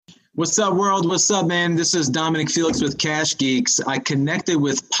What's up, world? What's up, man? This is Dominic Felix with Cash Geeks. I connected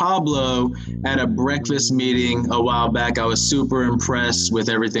with Pablo at a breakfast meeting a while back. I was super impressed with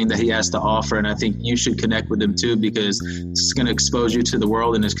everything that he has to offer, and I think you should connect with him too, because it's going to expose you to the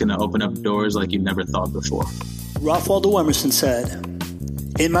world and it's going to open up doors like you've never thought before. Ralph Waldo Emerson said,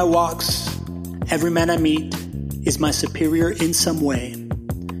 "In my walks, every man I meet is my superior in some way,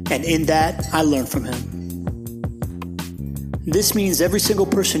 and in that I learn from him." This means every single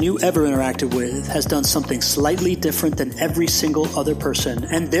person you ever interacted with has done something slightly different than every single other person,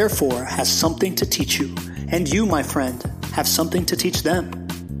 and therefore has something to teach you. And you, my friend, have something to teach them.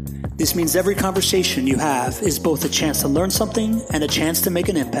 This means every conversation you have is both a chance to learn something and a chance to make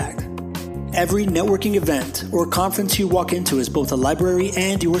an impact. Every networking event or conference you walk into is both a library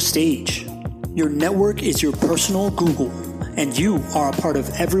and your stage. Your network is your personal Google, and you are a part of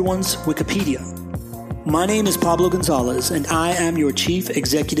everyone's Wikipedia. My name is Pablo Gonzalez, and I am your Chief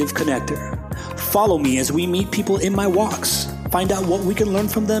Executive Connector. Follow me as we meet people in my walks. Find out what we can learn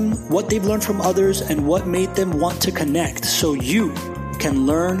from them, what they've learned from others, and what made them want to connect, so you can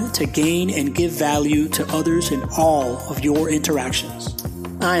learn to gain and give value to others in all of your interactions.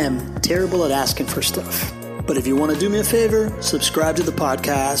 I am terrible at asking for stuff, but if you want to do me a favor, subscribe to the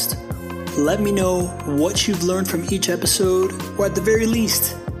podcast. Let me know what you've learned from each episode, or at the very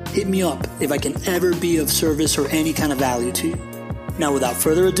least, hit me up if I can ever be of service or any kind of value to you. Now, without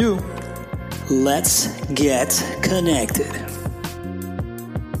further ado, let's get connected.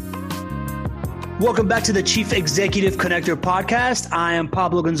 Welcome back to the Chief Executive Connector podcast. I am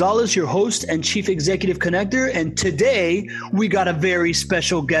Pablo Gonzalez, your host and Chief Executive Connector. And today we got a very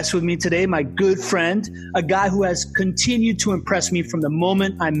special guest with me today, my good friend, a guy who has continued to impress me from the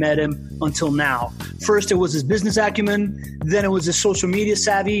moment I met him until now. First, it was his business acumen. Then it was his social media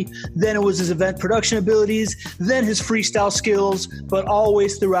savvy. Then it was his event production abilities. Then his freestyle skills, but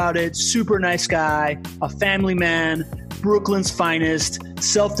always throughout it, super nice guy, a family man, Brooklyn's finest,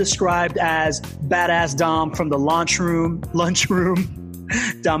 self-described as Badass Dom from the lunchroom,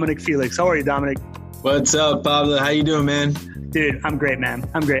 Dominic Felix. How are you, Dominic? What's up, Pablo? How you doing, man? Dude, I'm great, man.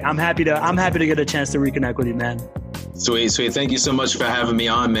 I'm great. I'm happy to get a chance to reconnect with you, man. Sweet. Thank you so much for having me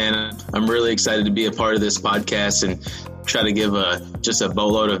on, man. I'm really excited to be a part of this podcast and try to give just a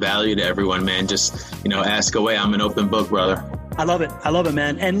boatload of value to everyone, man. Just, ask away. I'm an open book, brother. I love it,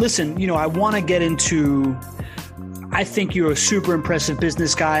 man. And listen, I want to get into, I think you're a super impressive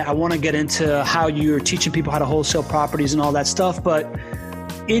business guy. I want to get into how you're teaching people how to wholesale properties and all that stuff. But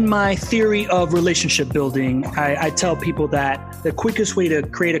in my theory of relationship building, I tell people that the quickest way to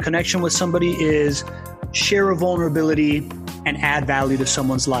create a connection with somebody is share a vulnerability and add value to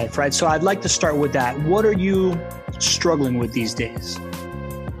someone's life, right? So I'd like to start with that. What are you struggling with these days?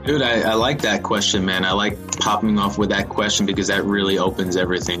 Dude, I like that question, man. I like popping off with that question because that really opens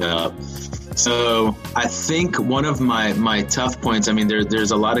everything up. So I think one of my tough points,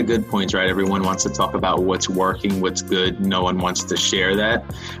 there's a lot of good points, right? Everyone wants to talk about what's working, what's good. No one wants to share that.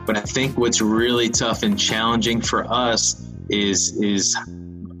 But I think what's really tough and challenging for us is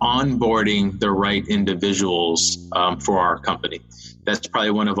onboarding the right individuals for our company. That's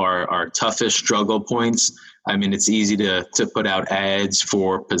probably one of our toughest struggle points. It's easy to put out ads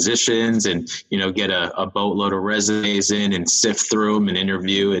for positions and, get a boatload of resumes in and sift through them and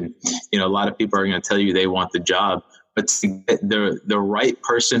interview. And, a lot of people are going to tell you they want the job, but to get the right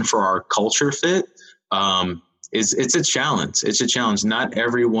person for our culture fit, it's a challenge. It's a challenge. Not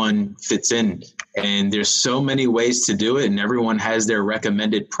everyone fits in, and there's so many ways to do it, and everyone has their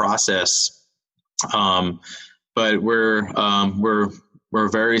recommended process. But we're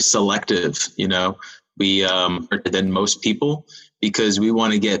very selective, we than most people, because we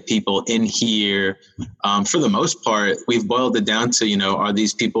want to get people in here. For the most part, we've boiled it down to, are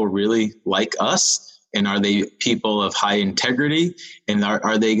these people really like us? And are they people of high integrity? And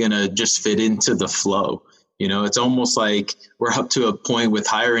are they going to just fit into the flow? It's almost like we're up to a point with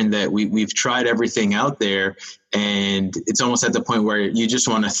hiring that we've tried everything out there, and it's almost at the point where you just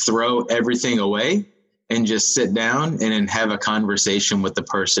want to throw everything away and just sit down and then have a conversation with the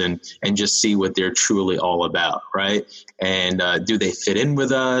person and just see what they're truly all about, right? And do they fit in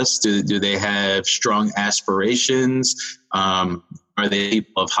with us? Do they have strong aspirations? Are they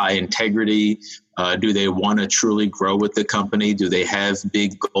people of high integrity? Do they want to truly grow with the company? Do they have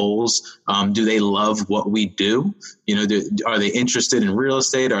big goals? Do they love what we do? Are they interested in real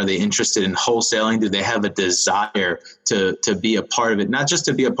estate? Are they interested in wholesaling? Do they have a desire to be a part of it? Not just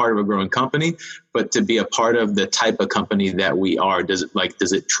to be a part of a growing company, but to be a part of the type of company that we are. Does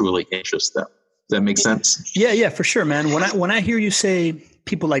it truly interest them? Does that make sense? Yeah, for sure, man. When I hear you say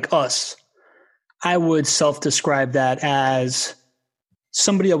people like us, I would self-describe that as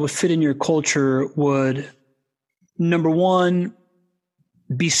somebody that would fit in your culture would, number one,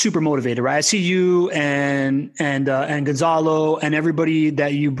 be super motivated, right? I see you and Gonzalo and everybody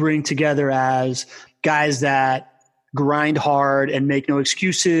that you bring together as guys that grind hard and make no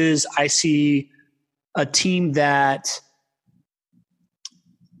excuses. I see a team that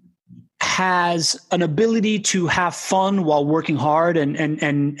has an ability to have fun while working hard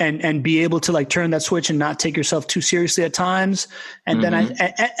and be able to like turn that switch and not take yourself too seriously at times. And then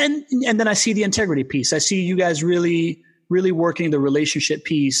I see the integrity piece. I see you guys really working the relationship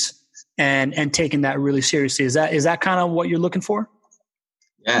piece and taking that really seriously. Is that kind of what you're looking for?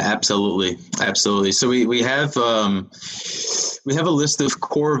 Yeah, absolutely. Absolutely. So we have a list of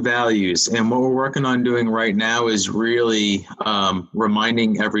core values, and what we're working on doing right now is really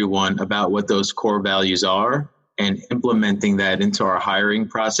reminding everyone about what those core values are and implementing that into our hiring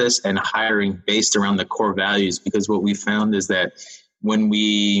process and hiring based around the core values. Because what we found is that when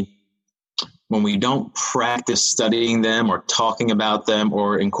we don't practice studying them or talking about them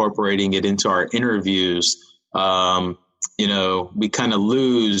or incorporating it into our interviews, we kind of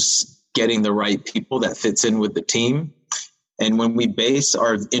lose getting the right people that fits in with the team. And when we base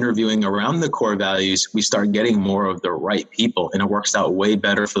our interviewing around the core values, we start getting more of the right people, and it works out way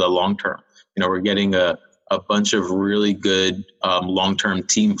better for the long term. We're getting a bunch of really good long-term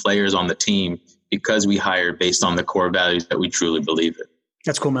team players on the team because we hire based on the core values that we truly believe in.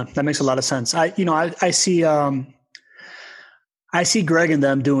 That's cool, man. That makes a lot of sense. I see Greg and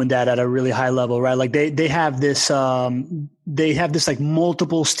them doing that at a really high level, right? Like they have this like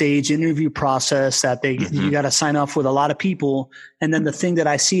multiple stage interview process that you got to sign off with a lot of people. And then the thing that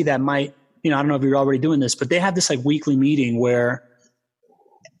I see that might, I don't know if you're already doing this, but they have this like weekly meeting where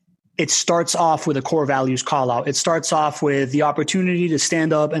it starts off with a core values call out. It starts off with the opportunity to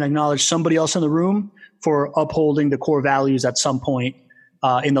stand up and acknowledge somebody else in the room for upholding the core values at some point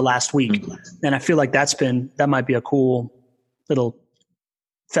in the last week. And I feel like that might be a cool little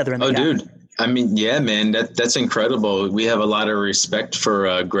feather in the cap. Dude. I mean, yeah, man, that's incredible. We have a lot of respect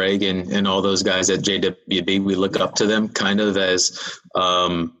for Greg and all those guys at JWB. We look up to them kind of as,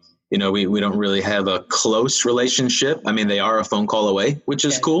 we don't really have a close relationship. I mean, they are a phone call away, which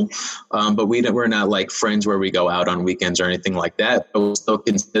is cool. But we're not like friends where we go out on weekends or anything like that. But we still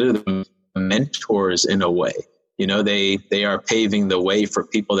consider them mentors in a way. They are paving the way for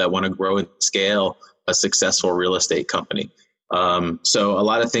people that want to grow and scale a successful real estate company. So a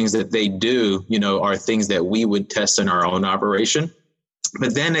lot of things that they do, are things that we would test in our own operation.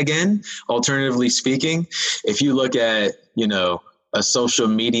 But then again, alternatively speaking, if you look at, a social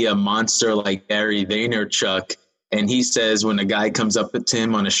media monster like Gary Vaynerchuk, and he says when a guy comes up to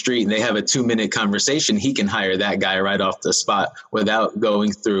him on the street and they have a 2-minute conversation, he can hire that guy right off the spot without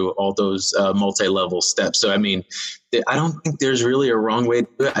going through all those multi-level steps. So, I mean, I don't think there's really a wrong way to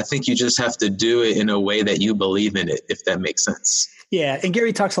do it. I think you just have to do it in a way that you believe in it, if that makes sense. Yeah. And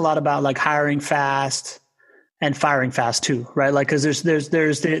Gary talks a lot about like hiring fast and firing fast too, right? Like, cause there's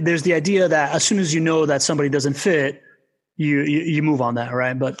the idea that as soon as you know that somebody doesn't fit, you move on that,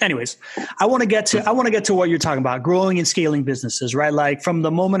 right? But anyways, I want to get to what you're talking about, growing and scaling businesses, right? Like from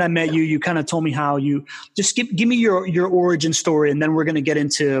the moment I met you, you kind of told me how you just give me your origin story, and then we're going to get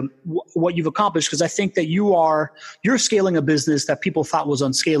into what you've accomplished, because I think that you're scaling a business that people thought was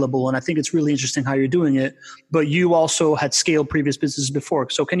unscalable, and I think it's really interesting how you're doing it. But you also had scaled previous businesses before,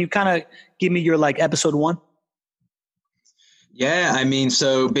 so can you kind of give me your like episode 1? Yeah, I mean,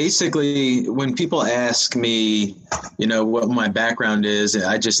 so basically when people ask me, what my background is,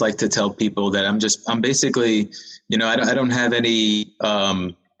 I just like to tell people that I'm basically, I don't have any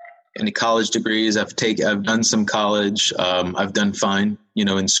college degrees. I've done some college. I've done fine,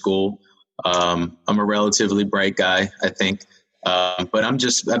 in school. I'm a relatively bright guy, I think. But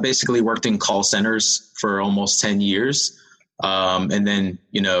I basically worked in call centers for almost 10 years. And then,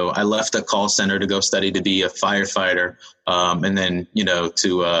 I left the call center to go study to be a firefighter. And then,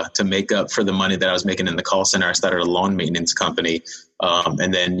 to make up for the money that I was making in the call center, I started a lawn maintenance company.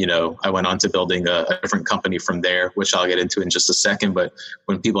 And then, I went on to building a different company from there, which I'll get into in just a second. But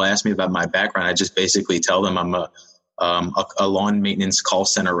when people ask me about my background, I just basically tell them I'm a lawn maintenance call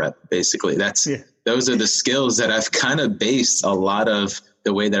center rep. Basically, those are the skills that I've kind of based a lot of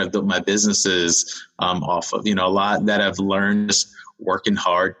the way that I've built my businesses off of, a lot that I've learned just working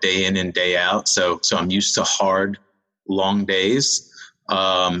hard day in and day out. So I'm used to hard, long days.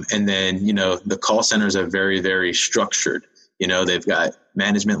 And then, the call centers are very, very structured. They've got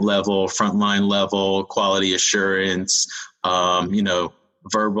management level, frontline level, quality assurance,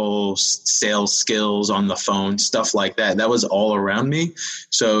 verbal sales skills on the phone, stuff like that. That was all around me.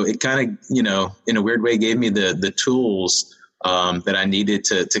 So it kind of, in a weird way, gave me the tools that I needed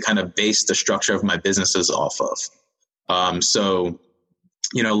to kind of base the structure of my businesses off of. So,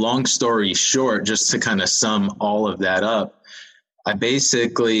 long story short, just to kind of sum all of that up, I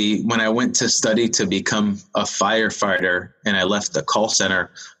basically, when I went to study to become a firefighter and I left the call center,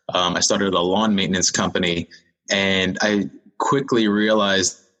 I started a lawn maintenance company, and I quickly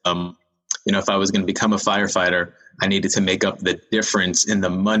realized, if I was going to become a firefighter, I needed to make up the difference in the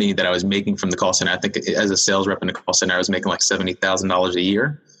money that I was making from the call center. I think as a sales rep in the call center, I was making like $70,000 a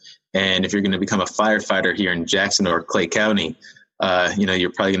year. And if you're going to become a firefighter here in Jackson or Clay County,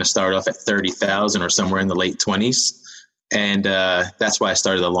 you're probably going to start off at 30,000 or somewhere in the late 20s. And that's why I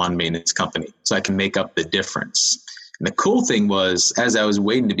started a lawn maintenance company, so I can make up the difference. And the cool thing was, as I was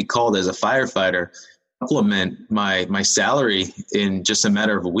waiting to be called as a firefighter, supplement my salary in just a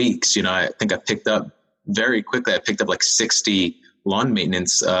matter of weeks. I think I picked up very quickly. I picked up like 60 lawn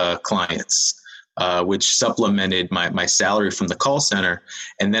maintenance clients, which supplemented my salary from the call center.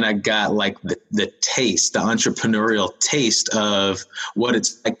 And then I got like the taste, the entrepreneurial taste of what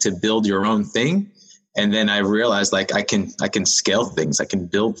it's like to build your own thing. And then I realized like I can scale things. I can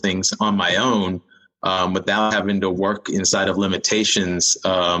build things on my own without having to work inside of limitations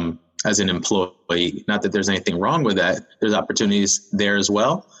as an employee. Not that there's anything wrong with that. There's opportunities there as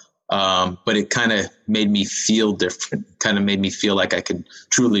well. But it kind of made me feel different, kind of made me feel like I could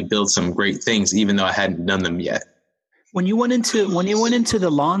truly build some great things, even though I hadn't done them yet. When you went into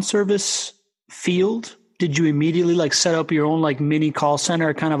the lawn service field, did you immediately like set up your own like mini call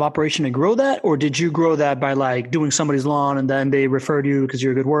center kind of operation to grow that? Or did you grow that by like doing somebody's lawn and then they referred you because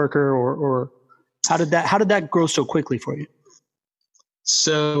you're a good worker, or how did that grow so quickly for you?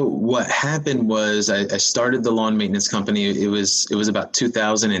 So what happened was I started the lawn maintenance company. It was about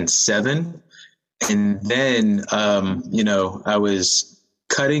 2007. And then, I was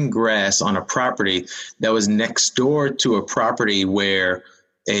cutting grass on a property that was next door to a property where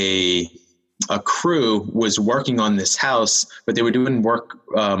a crew was working on this house, but they were doing work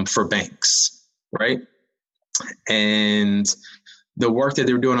for banks, right? And the work that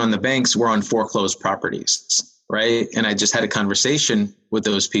they were doing on the banks were on foreclosed properties. Right. And I just had a conversation with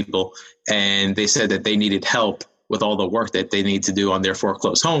those people, and they said that they needed help with all the work that they need to do on their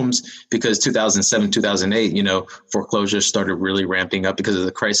foreclosed homes, because 2007, 2008, foreclosures started really ramping up because of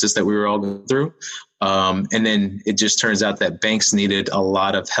the crisis that we were all going through. And then it just turns out that banks needed a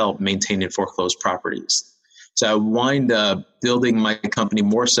lot of help maintaining foreclosed properties. So I wind up building my company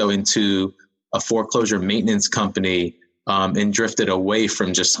more so into a foreclosure maintenance company, and drifted away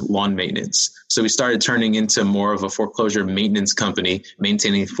from just lawn maintenance. So we started turning into more of a foreclosure maintenance company,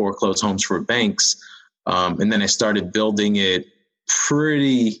 maintaining foreclosed homes for banks. And then I started building it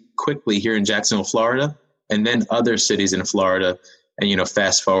pretty quickly here in Jacksonville, Florida, and then other cities in Florida. And,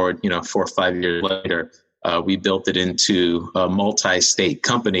 fast forward, 4 or 5 years later, we built it into a multi-state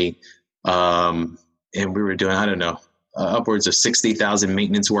company. And we were doing, upwards of 60,000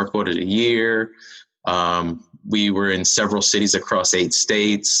 maintenance work orders a year. We were in several cities across 8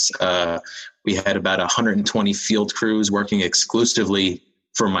 states. We had about 120 field crews working exclusively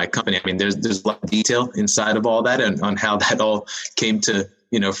for my company. I mean, there's a lot of detail inside of all that and on how that all came to,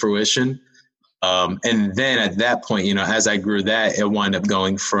 fruition. And then at that point, as I grew that, it wound up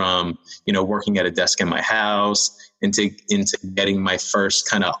going from, working at a desk in my house into getting my first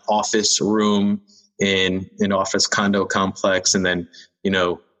kind of office room in an office condo complex. And then,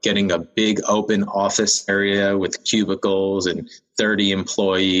 getting a big open office area with cubicles and 30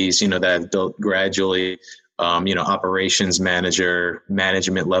 employees, that I've built gradually, operations manager,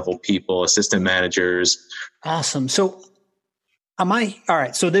 management level people, assistant managers. Awesome. So all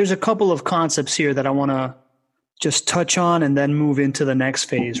right. So there's a couple of concepts here that I want to just touch on and then move into the next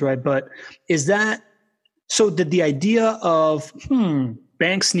phase, right? But did the idea of,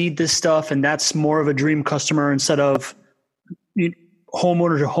 banks need this stuff and that's more of a dream customer instead of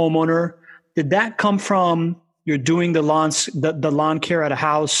homeowner to homeowner, did that come from you're doing the lawn care at a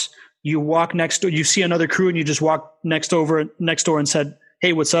house, you walk next door, you see another crew and you just walk next door and said,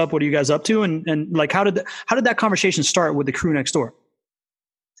 hey, what's up? What are you guys up to? And like, how did that conversation start with the crew next door?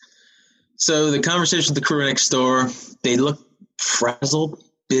 So the conversation with the crew next door, they looked frazzled,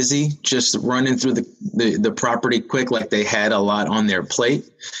 busy, just running through the property quick, like they had a lot on their plate.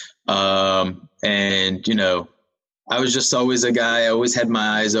 I was just always a guy. I always had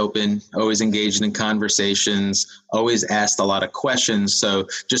my eyes open, always engaged in conversations, always asked a lot of questions. So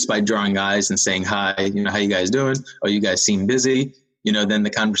just by drawing eyes and saying, hi, how you guys doing? Oh, you guys seem busy. Then the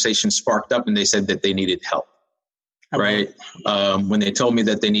conversation sparked up and they said that they needed help. Right. When they told me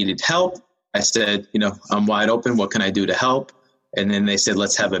that they needed help, I said, I'm wide open. What can I do to help? And then they said,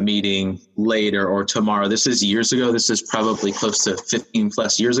 let's have a meeting later or tomorrow. This is years ago. This is probably close to 15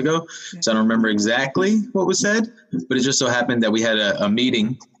 plus years ago. So I don't remember exactly what was said, but it just so happened that we had a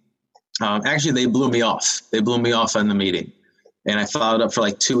meeting. Actually, they blew me off. They blew me off on the meeting. And I followed up for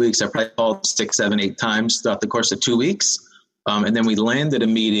like 2 weeks. I probably called 6, 7, 8 times throughout the course of 2 weeks. And then we landed a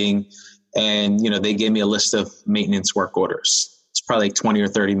meeting and, they gave me a list of maintenance work orders. It's probably like 20 or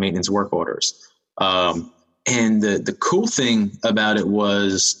 30 maintenance work orders. And the cool thing about it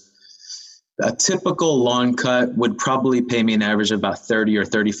was a typical lawn cut would probably pay me an average of about 30 or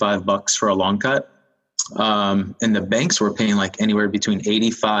 $35 for a lawn cut. And the banks were paying like anywhere between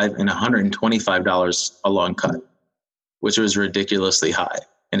 $85 and $125 a lawn cut, which was ridiculously high.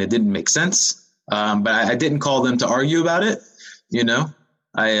 And it didn't make sense. But I didn't call them to argue about it.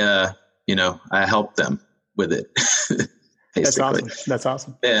 I helped them with it. Basically. That's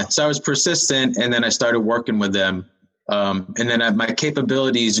awesome. Yeah. So I was persistent and then I started working with them. And then my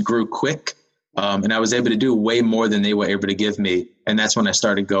capabilities grew quick. And I was able to do way more than they were able to give me. And that's when I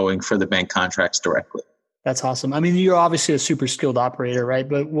started going for the bank contracts directly. That's awesome. I mean, you're obviously a super skilled operator, right?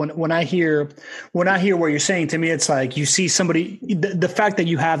 But when I hear what you're saying, to me, it's like you see somebody, the fact that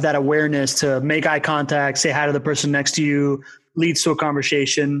you have that awareness to make eye contact, say hi to the person next to you, leads to a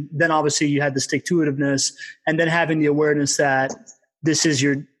conversation. Then obviously you had the stick-to-itiveness, and then having the awareness that this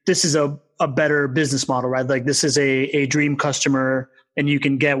is a better business model, right? Like this is a dream customer, and you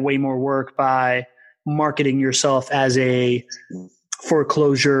can get way more work by marketing yourself as a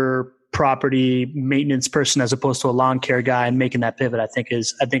foreclosure property maintenance person as opposed to a lawn care guy, and making that pivot. I think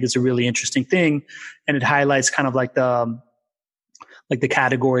is a really interesting thing, and it highlights kind of like the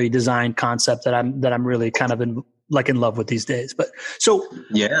category design concept that I'm really kind of in love with these days. But so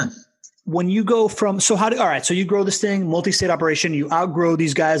yeah, when you go from, so you grow this thing, multi-state operation, you outgrow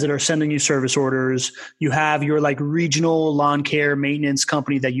these guys that are sending you service orders. You have your like regional lawn care maintenance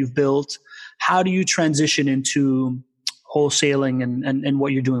company that you've built. How do you transition into wholesaling and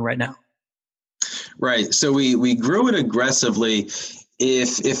what you're doing right now? Right. So we grew it aggressively.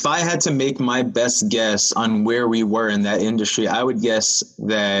 If I had to make my best guess on where we were in that industry, I would guess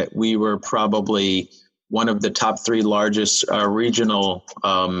that we were probably one of the top 3 largest regional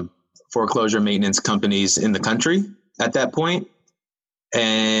foreclosure maintenance companies in the country at that point.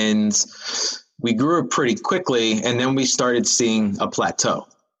 And we grew it pretty quickly, and then we started seeing a plateau,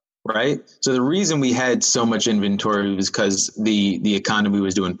 right? So the reason we had so much inventory was because the economy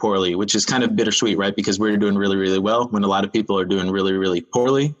was doing poorly, which is kind of bittersweet, right? Because we're doing really, really well when a lot of people are doing really, really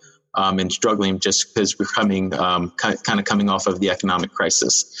poorly and struggling just because we're coming off of the economic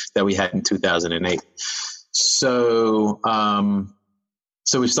crisis that we had in 2008.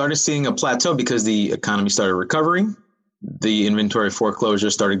 So we started seeing a plateau because the economy started recovering. The inventory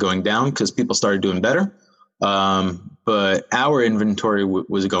foreclosure started going down because people started doing better. But our inventory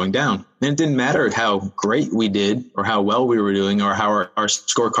was going down. And it didn't matter how great we did or how well we were doing or how our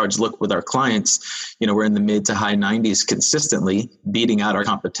scorecards look with our clients. We're in the mid to high 90s consistently, beating out our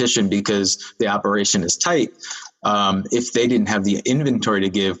competition because the operation is tight. If they didn't have the inventory to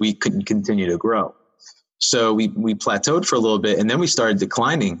give, we couldn't continue to grow. So we plateaued for a little bit, and then we started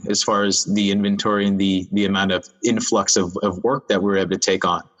declining as far as the inventory and the amount of influx of work that we were able to take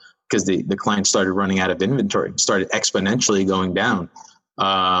on, because the clients started running out of inventory, started exponentially going down.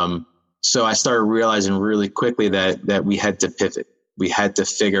 So I started realizing really quickly that we had to pivot. We had to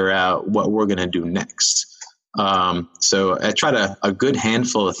figure out what we're going to do next. So I tried a good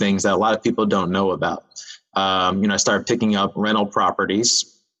handful of things that a lot of people don't know about. I started picking up rental properties.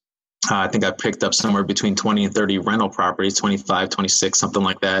 I think I picked up somewhere between 20 and 30 rental properties, 25, 26, something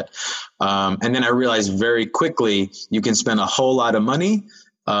like that. And then I realized very quickly you can spend a whole lot of money.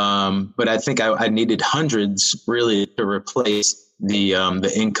 But I think I needed hundreds really to replace the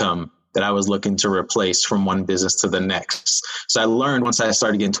income that I was looking to replace from one business to the next. So I learned once I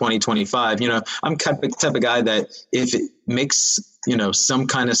started getting 20, 25, I'm kind of the type of guy that if it makes, some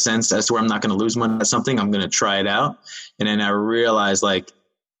kind of sense as to where I'm not going to lose money on something, I'm going to try it out. And then I realized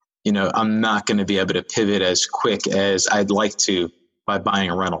I'm not going to be able to pivot as quick as I'd like to by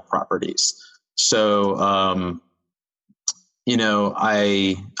buying rental properties. So,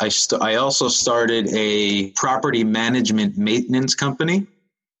 I also started a property management maintenance company.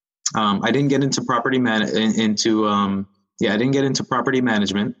 I didn't get into property management.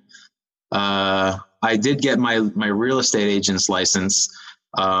 I did get my real estate agent's license.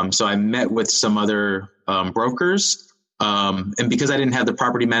 So I met with some other brokers. And because I didn't have the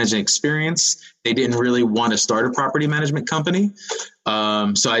property management experience, they didn't really want to start a property management company.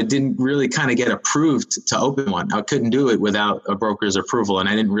 So I didn't really kind of get approved to open one. I couldn't do it without a broker's approval. And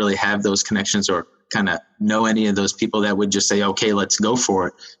I didn't really have those connections or kind of know any of those people that would just say, okay, let's go for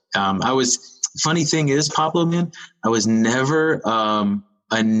it. Funny thing is, Pablo, man, I was never a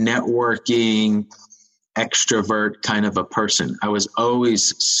networking extrovert kind of a person. I was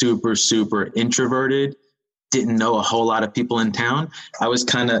always super, super introverted, didn't know a whole lot of people in town. I was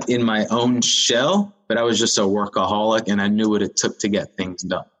kind of in my own shell, but I was just a workaholic and I knew what it took to get things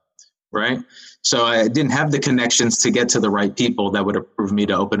done. Right. So I didn't have the connections to get to the right people that would approve me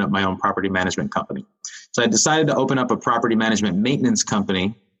to open up my own property management company. So I decided to open up a property management maintenance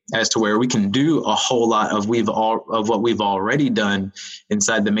company as to where we can do a whole lot of what we've already done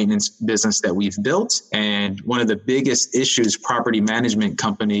inside the maintenance business that we've built. And one of the biggest issues property management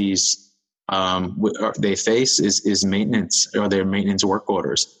companies they face is maintenance, or their maintenance work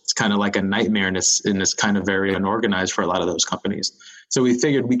orders. It's kind of like a nightmare in this kind of very unorganized for a lot of those companies. So we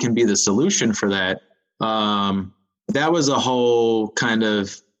figured we can be the solution for that. That was a whole kind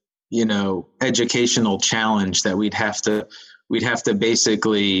of, educational challenge that we'd have to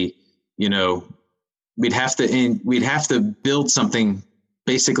basically, we'd have to build something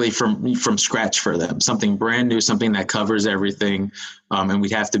basically from scratch for them, something brand new, something that covers everything. And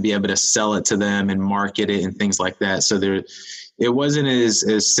we'd have to be able to sell it to them and market it and things like that. So it wasn't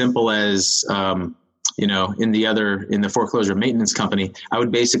as simple as, in the foreclosure maintenance company, I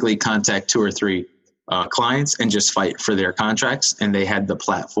would basically contact 2 or 3 clients and just fight for their contracts. And they had the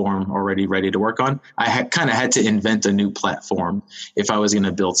platform already ready to work on. I had to invent a new platform if I was going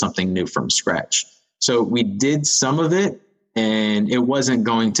to build something new from scratch. So we did some of it, and it wasn't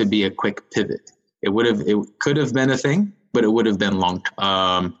going to be a quick pivot. It could have been a thing, but it would have been long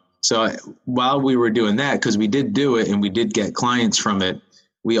term. So while we were doing that, because we did do it and we did get clients from it,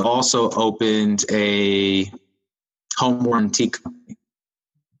 we also opened a home warranty company,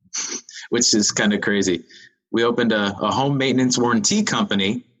 which is kind of crazy. We opened a home maintenance warranty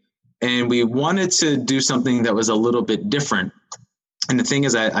company, and we wanted to do something that was a little bit different. And the thing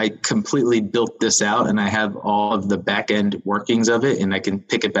is, I completely built this out, and I have all of the back end workings of it, and I can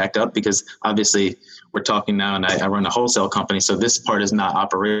pick it back up because obviously we're talking now, and I run a wholesale company. So this part is not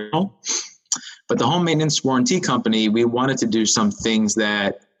operational. But the home maintenance warranty company, we wanted to do some things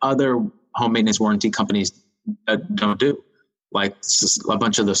that other home maintenance warranty companies don't do, like a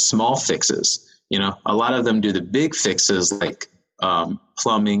bunch of the small fixes. A lot of them do the big fixes like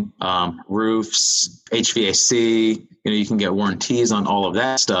plumbing, roofs, HVAC. You can get warranties on all of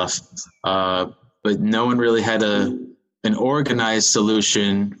that stuff. But no one really had an organized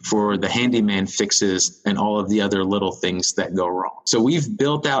solution for the handyman fixes and all of the other little things that go wrong. So we've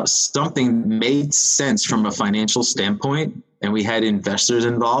built out something that made sense from a financial standpoint, and we had investors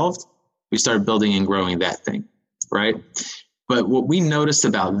involved. We started building and growing that thing, right? But what we noticed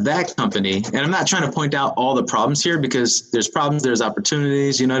about that company, and I'm not trying to point out all the problems here because there's problems, there's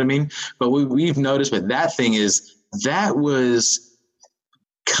opportunities, you know what I mean? But what we've noticed with that thing is that was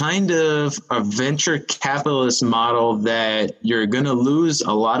kind of a venture capitalist model that you're going to lose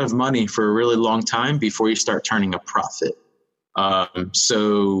a lot of money for a really long time before you start turning a profit.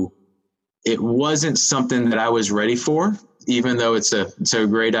 So it wasn't something that I was ready for, even though it's a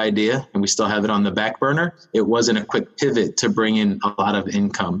great idea and we still have it on the back burner. It wasn't a quick pivot to bring in a lot of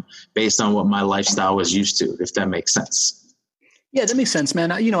income based on what my lifestyle was used to, if that makes sense. Yeah, that makes sense,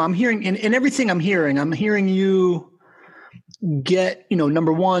 man. I'm hearing in everything I'm hearing you get,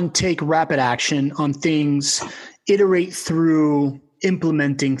 number one, take rapid action on things, iterate through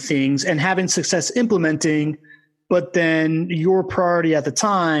implementing things and having success implementing. But then your priority at the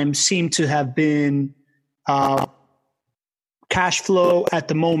time seemed to have been cash flow at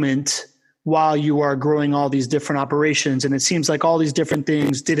the moment while you are growing all these different operations. And it seems like all these different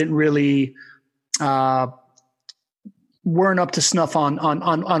things didn't really weren't up to snuff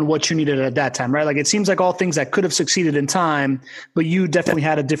on what you needed at that time, right? Like it seems like all things that could have succeeded in time, but you definitely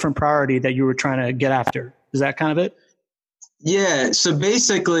had a different priority that you were trying to get after. Is that kind of it? Yeah. So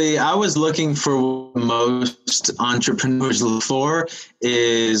basically I was looking for what most entrepreneurs look for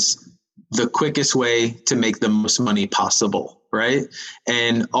is the quickest way to make the most money possible. Right.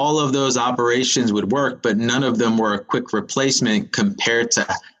 And all of those operations would work, but none of them were a quick replacement compared to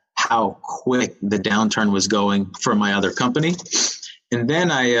how quick the downturn was going for my other company. And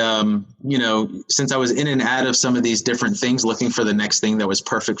then I, since I was in and out of some of these different things, looking for the next thing that was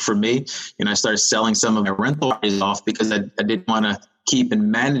perfect for me, I started selling some of my rental properties off because I didn't want to keep and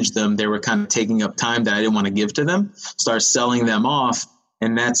manage them. They were kind of taking up time that I didn't want to give to them. Start selling them off.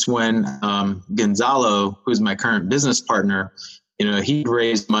 And that's when Gonzalo, who's my current business partner, he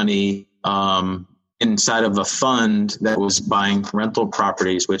raised money inside of a fund that was buying rental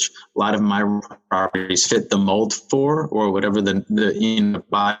properties, which a lot of my properties fit the mold for, or whatever the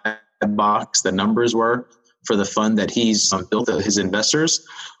buy box the numbers were for the fund that he's built his investors.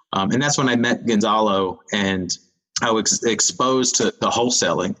 And that's when I met Gonzalo, and I was exposed to the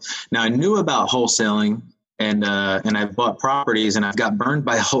wholesaling. Now I knew about wholesaling, and I've bought properties, and I've got burned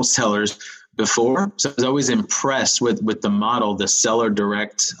by wholesalers before. So I was always impressed with the model, the seller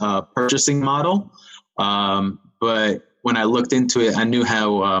direct purchasing model. But when I looked into it, I knew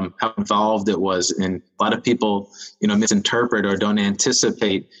how involved it was. And a lot of people, misinterpret or don't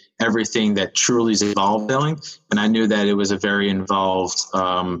anticipate everything that truly is involved selling. And I knew that it was a very involved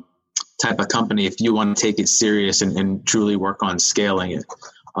type of company if you want to take it serious and truly work on scaling it.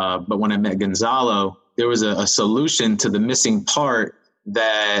 But when I met Gonzalo, there was a solution to the missing part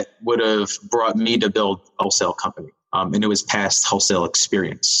that would have brought me to build a wholesale company. And it was past wholesale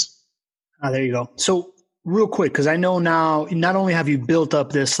experience. There you go. So real quick, because I know now, not only have you built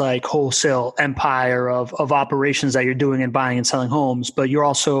up this like wholesale empire of operations that you're doing and buying and selling homes, but you're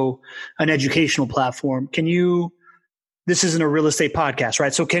also an educational platform. This isn't a real estate podcast,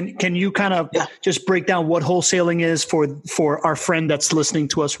 right? So can you kind of just break down what wholesaling is for our friend that's listening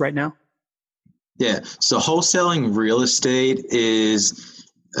to us right now? Yeah. So wholesaling real estate is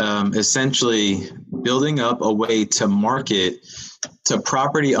essentially building up a way to market to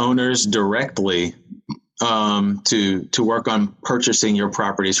property owners directly, to work on purchasing your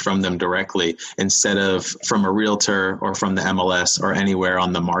properties from them directly instead of from a realtor or from the MLS or anywhere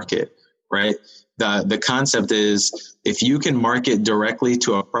on the market, right? The concept is if you can market directly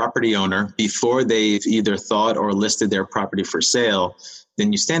to a property owner before they've either thought or listed their property for sale,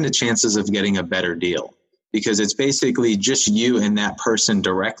 then you stand the chances of getting a better deal, because it's basically just you and that person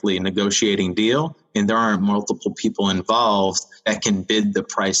directly negotiating deal, and there aren't multiple people involved that can bid the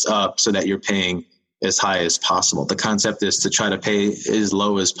price up so that you're paying as high as possible. The concept is to try to pay as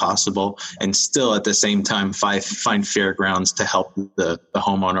low as possible and still at the same time find fair grounds to help the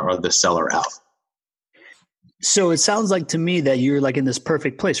homeowner or the seller out. So it sounds like to me that you're like in this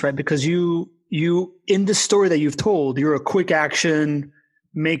perfect place, right? Because you in the story that you've told, you're a quick action,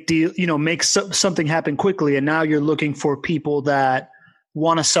 make something happen quickly. And now you're looking for people that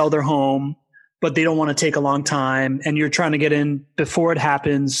want to sell their home, but they don't want to take a long time. And you're trying to get in before it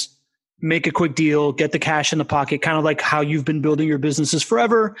happens, make a quick deal, get the cash in the pocket, kind of like how you've been building your businesses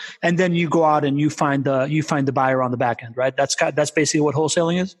forever. And then you go out and you find the buyer on the back end, right? That's basically what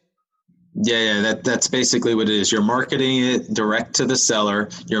wholesaling is. Yeah, that's basically what it is. You're marketing it direct to the seller.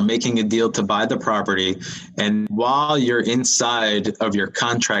 You're making a deal to buy the property. And while you're inside of your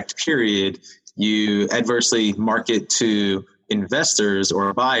contract period, you adversely market to investors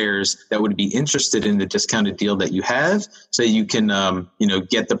or buyers that would be interested in the discounted deal that you have, so you can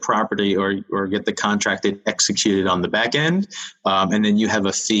get the property or get the contract executed on the back end. And then you have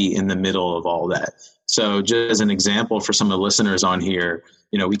a fee in the middle of all that. So just as an example for some of the listeners on here,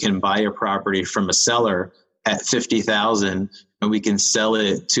 we can buy a property from a seller at $50,000 and we can sell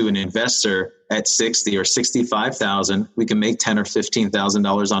it to an investor at $60,000 or $65,000. We can make $10,000 or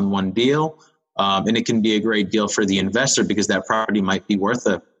 $15,000 on one deal. And it can be a great deal for the investor because that property might be worth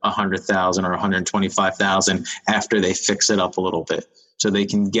 $100,000 or $125,000 after they fix it up a little bit. So they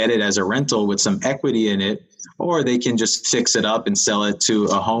can get it as a rental with some equity in it, or they can just fix it up and sell it to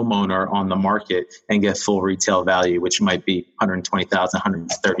a homeowner on the market and get full retail value, which might be $120,000,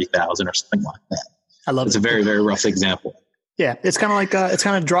 $130,000 or something like that. I love it. It's a very, very rough example. Yeah. It's kind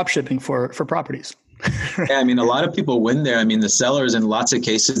of drop shipping for properties. Yeah. I mean, a lot of people win there. I mean, the sellers in lots of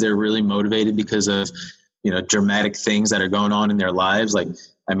cases, they're really motivated because of, dramatic things that are going on in their lives. Like,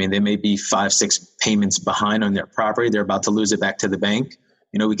 I mean, they may be 5-6 payments behind on their property. They're about to lose it back to the bank.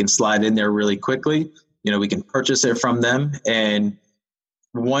 We can slide in there really quickly. We can purchase it from them. And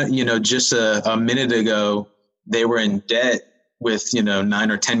just a minute ago, they were in debt with,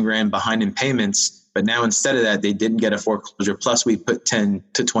 $9 or $10,000 behind in payments. But now instead of that, they didn't get a foreclosure. Plus we put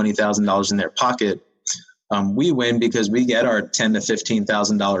 $10,000 to $20,000 in their pocket. We win because we get our $10,000 to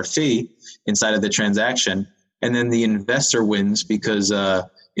 $15,000 fee inside of the transaction. And then the investor wins because,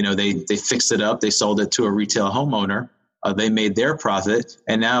 they fixed it up. They sold it to a retail homeowner. They made their profit.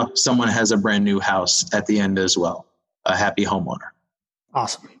 And now someone has a brand new house at the end as well. A happy homeowner.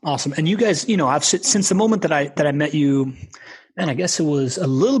 Awesome. And you guys, I've since the moment that I met you, man, I guess it was a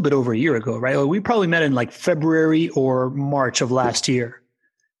little bit over a year ago, right? We probably met in like February or March of last year.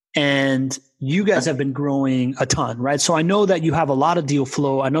 And you guys have been growing a ton, right? So I know that you have a lot of deal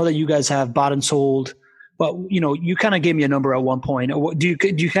flow. I know that you guys have bought and sold, but you kind of gave me a number at one point. Do you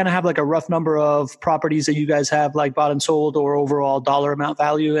kind of have like a rough number of properties that you guys have like bought and sold, or overall dollar amount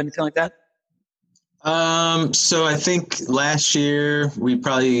value, anything like that? So I think last year we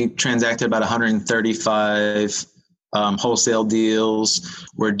probably transacted about 135 wholesale deals.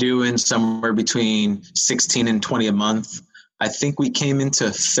 We're doing somewhere between 16 and 20 a month. I think we came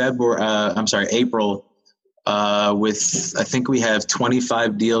into April with, I think we have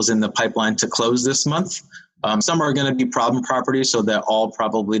 25 deals in the pipeline to close this month. Some are going to be problem properties, so they're all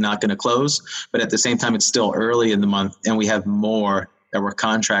probably not going to close. But at the same time, it's still early in the month, and we have more that we're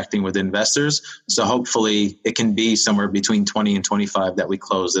contracting with investors. So hopefully it can be somewhere between 20 and 25 that we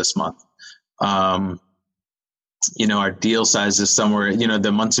close this month. Our deal size is somewhere,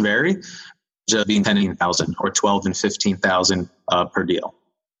 the months vary, just being 10,000 or 12 and 15,000 per deal.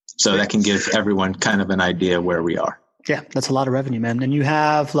 So that can give everyone kind of an idea where we are. Yeah, that's a lot of revenue, man. And you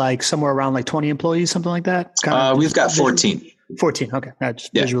have like somewhere around like 20 employees, something like that? We've got 14. 14. Okay.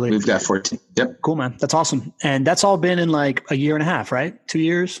 Visually. We've got 14. Yep. Cool, man. That's awesome. And that's all been in like a year and a half, right? 2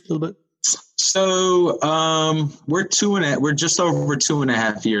 years, a little bit. So we're just over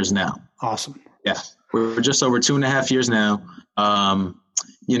 2.5 years now. Awesome. Yeah. We're just over 2.5 years now.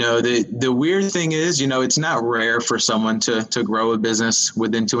 The weird thing is, it's not rare for someone to grow a business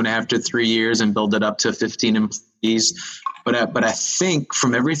within 2.5 to 3 years and build it up to 15 employees. But I think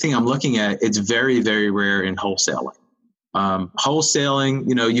from everything I'm looking at, it's very, very rare in wholesaling.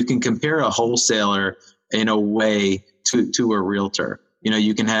 Wholesaling, you can compare a wholesaler in a way to a realtor.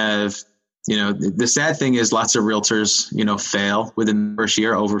 You can have, the sad thing is lots of realtors, fail within the first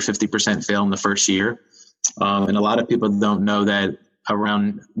year. Over 50% fail in the first year. And a lot of people don't know that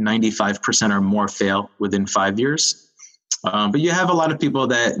around 95% or more fail within 5 years. But you have a lot of people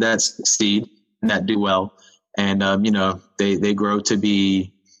that succeed and that do well. And, they grow to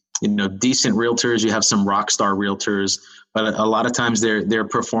be, decent realtors. You have some rock star realtors, but a lot of times they're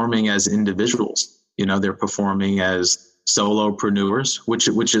performing as individuals. They're performing as solopreneurs,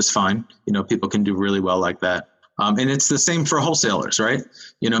 which is fine. People can do really well like that. And it's the same for wholesalers, right?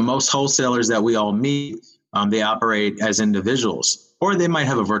 Most wholesalers that we all meet, they operate as individuals, or they might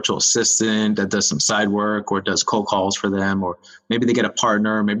have a virtual assistant that does some side work or does cold calls for them, or maybe they get a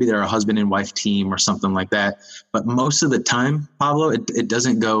partner, maybe they're a husband and wife team or something like that. But most of the time, Pablo, it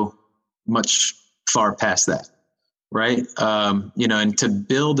doesn't go much far past that, right? And to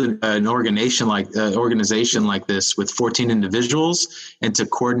build an organization like this with 14 individuals and to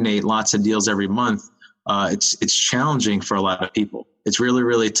coordinate lots of deals every month, it's challenging for a lot of people. It's really,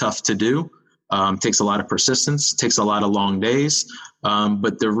 really tough to do. Takes a lot of persistence, takes a lot of long days.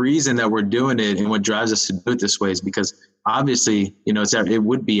 But the reason that we're doing it and what drives us to do it this way is because obviously, it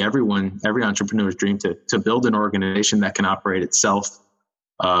would be every entrepreneur's dream to build an organization that can operate itself,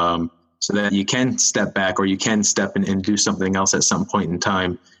 so that you can step back or you can step in and do something else at some point in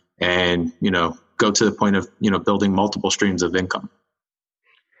time and, go to the point of, building multiple streams of income.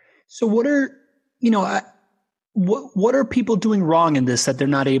 So what are people doing wrong in this that they're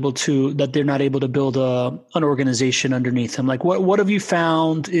not able to build an organization underneath them? Like what have you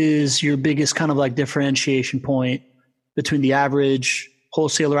found is your biggest kind of like differentiation point between the average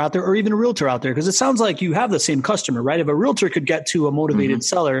wholesaler out there or even a realtor out there? Because it sounds like you have the same customer, right? If a realtor could get to a motivated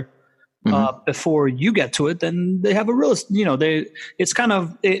seller before you get to it, then they have a real,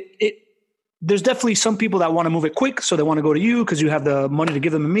 there's definitely some people that want to move it quick. So they want to go to you because you have the money to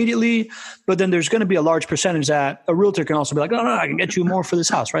give them immediately. But then there's going to be a large percentage that a realtor can also be like, oh, no, I can get you more for this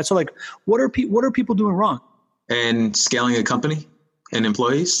house. Right. So like, what are people doing wrong? And scaling a company and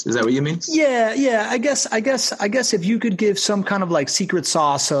employees. Is that what you mean? Yeah. I guess if you could give some kind of like secret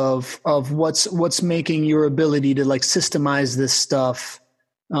sauce of what's making your ability to like systemize this stuff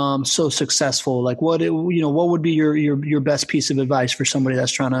so successful, like what would be your best piece of advice for somebody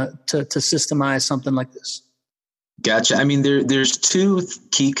that's trying to systemize something like this? Gotcha. I mean, there's two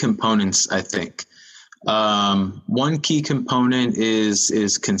key components, I think. One key component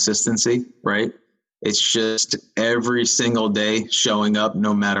is consistency, right? It's just every single day showing up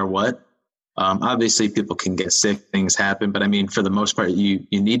no matter what. Obviously people can get sick, things happen, but I mean, for the most part, you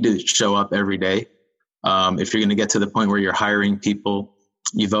need to show up every day. If you're going to get to the point where you're hiring people,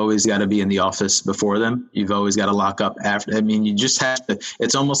 you've always got to be in the office before them. You've always got to lock up after. I mean, you just have to,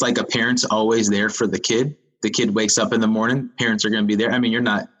 it's almost like a parent's always there for the kid. The kid wakes up in the morning, parents are going to be there. I mean, you're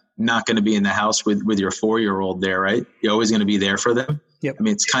not going to be in the house with your 4-year-old there, right? You're always going to be there for them. Yep. I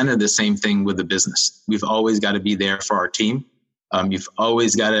mean, it's kind of the same thing with the business. We've always got to be there for our team. You've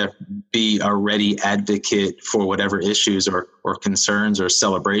always got to be a ready advocate for whatever issues or concerns or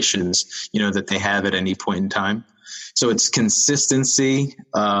celebrations, that they have at any point in time. So it's consistency,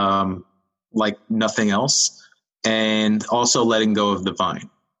 like nothing else, and also letting go of the vine,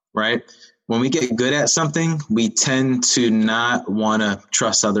 right? When we get good at something, we tend to not want to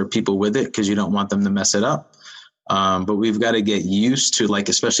trust other people with it because you don't want them to mess it up. But we've got to get used to, like,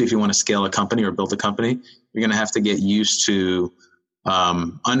 especially if you want to scale a company or build a company, you're going to have to get used to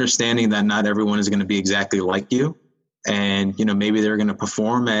understanding that not everyone is going to be exactly like you. And, maybe they're going to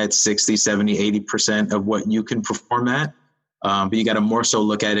perform at 60, 70, 80% of what you can perform at. But you got to more so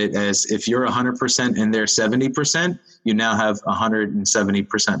look at it as if you're 100% and they're 70%, you now have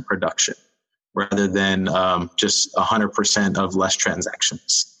 170% production rather than just 100% of less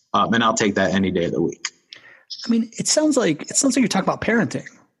transactions. And I'll take that any day of the week. I mean, it sounds like you're talking about parenting.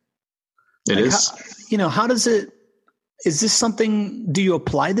 It is. How does it? Is this something? Do you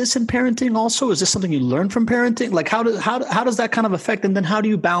apply this in parenting also? Is this something you learn from parenting? Like, how does that kind of affect? And then how do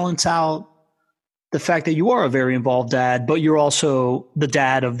you balance out the fact that you are a very involved dad, but you're also the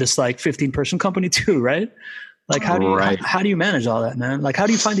dad of this 15-person company too, right? Like, how do you manage all that, man? Like, how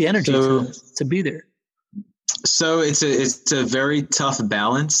do you find the energy to be there? So it's a very tough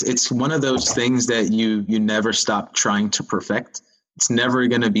balance. It's one of those things that you never stop trying to perfect. It's never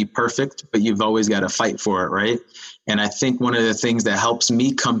going to be perfect, but you've always got to fight for it, right? And I think one of the things that helps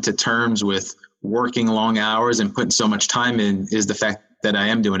me come to terms with working long hours and putting so much time in is the fact that I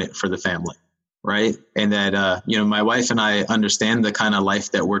am doing it for the family, right? And that, my wife and I understand the kind of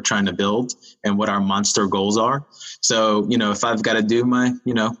life that we're trying to build and what our monster goals are. So, if I've got to do my,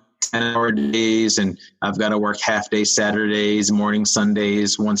 10-hour days and I've got to work half day Saturdays, morning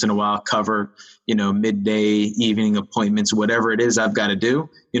Sundays, once in a while cover, midday, evening appointments, whatever it is I've got to do,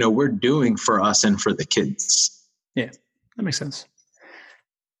 we're doing for us and for the kids. Yeah, that makes sense.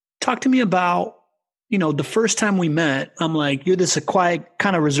 Talk to me about, the first time we met, I'm like, you're this quiet,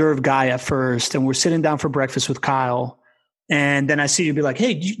 kind of reserved guy at first, and we're sitting down for breakfast with Kyle. And then I see you be like,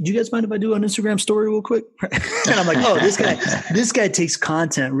 hey, do you guys mind if I do an Instagram story real quick? And I'm like, oh, this guy takes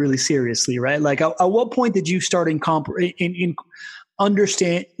content really seriously, right? Like, at what point did you start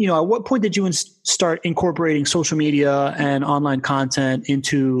understand, at what point did you start incorporating social media and online content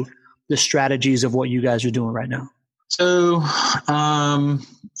into the strategies of what you guys are doing right now? So,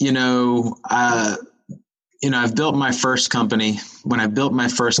 I've built my first company. When I built my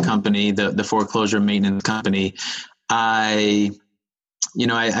first company, the foreclosure maintenance company, I've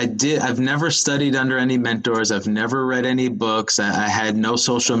never studied under any mentors. I've never read any books. I had no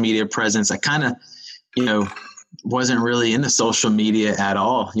social media presence. I kind of, wasn't really into social media at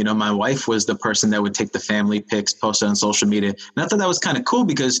all. My wife was the person that would take the family pics, post it on social media. And I thought that was kind of cool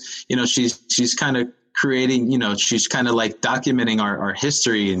because, she's kind of creating, she's kind of like documenting our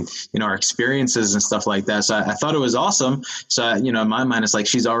history and, our experiences and stuff like that. So I thought it was awesome. So, in my mind, it's like,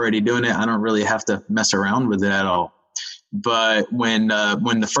 she's already doing it. I don't really have to mess around with it at all. But when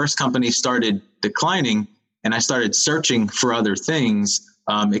the first company started declining and I started searching for other things,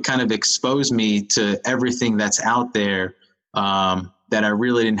 it kind of exposed me to everything that's out there that I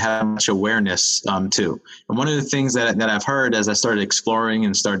really didn't have much awareness to. And one of the things that I've heard as I started exploring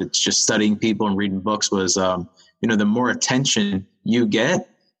and started just studying people and reading books was, the more attention you get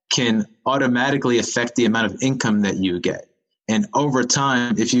can automatically affect the amount of income that you get. And over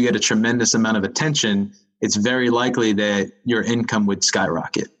time, if you get a tremendous amount of attention, it's very likely that your income would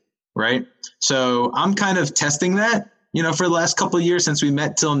skyrocket, right? So I'm kind of testing that, for the last couple of years since we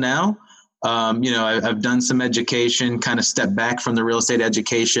met till now. I've done some education, kind of stepped back from the real estate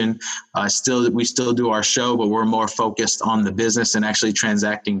education. We still do our show, but we're more focused on the business and actually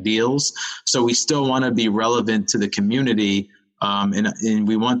transacting deals. So we still want to be relevant to the community. And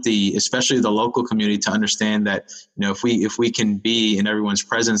we want especially the local community to understand that, if we can be in everyone's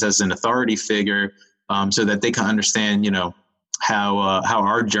presence as an authority figure, so that they can understand, how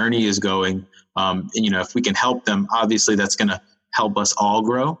our journey is going. And, if we can help them, obviously that's going to help us all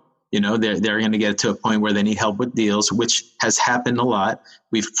grow. They're going to get to a point where they need help with deals, which has happened a lot.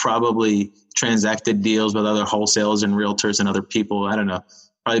 We've probably transacted deals with other wholesalers and realtors and other people. I don't know,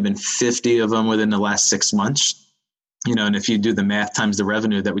 probably been 50 of them within the last 6 months. And if you do the math times the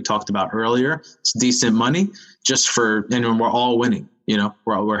revenue that we talked about earlier, it's decent money and we're all winning.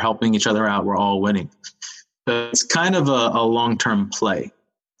 We're helping each other out. We're all winning. So it's kind of a long-term play,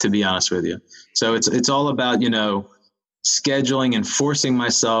 to be honest with you. So it's all about, scheduling and forcing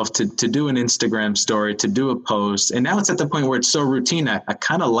myself to do an Instagram story, to do a post. And now it's at the point where it's so routine. I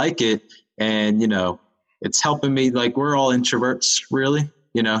kind of like it. And, it's helping me. Like, we're all introverts, really,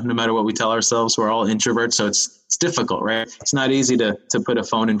 no matter what we tell ourselves, we're all introverts. So it's difficult, right? It's not easy to put a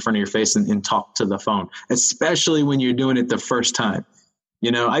phone in front of your face and talk to the phone, especially when you're doing it the first time.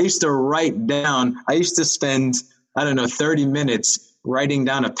 I used to spend, 30 minutes writing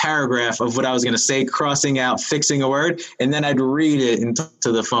down a paragraph of what I was going to say, crossing out, fixing a word, and then I'd read it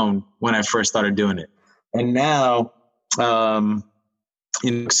into the phone when I first started doing it. And now,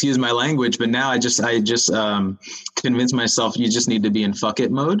 excuse my language, but now I just convince myself you just need to be in fuck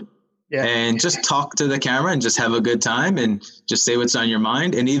it mode. Yeah. And just talk to the camera and just have a good time and just say what's on your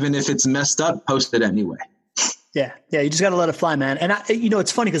mind. And even if it's messed up, post it anyway. Yeah. Yeah. You just got to let it fly, man. And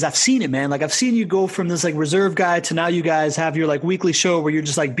it's funny because I've seen it, man. Like I've seen you go from this like reserve guy to now you guys have your like weekly show where you're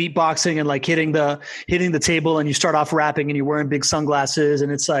just like beatboxing and like hitting the table, and you start off rapping and you're wearing big sunglasses.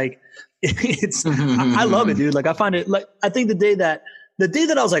 And it's like, I love it, dude. Like I find it like, I think the day that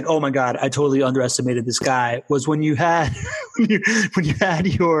I was like, oh my God, I totally underestimated this guy was when you had when you had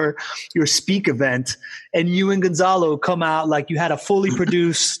your speak event and you and Gonzalo come out like you had a fully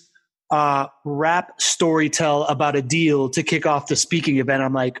produced rap storytell about a deal to kick off the speaking event.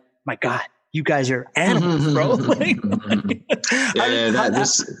 I'm like, my God, you guys are animals, bro. Tell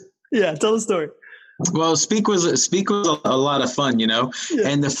the story. Well, Speak was a lot of fun, Yeah.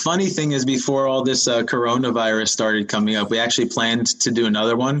 And the funny thing is, before all this coronavirus started coming up, we actually planned to do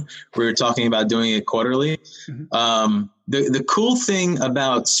another one. We were talking about doing it quarterly. Mm-hmm. The cool thing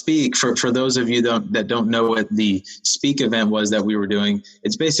about Speak, for those of you that don't know what the Speak event was that we were doing,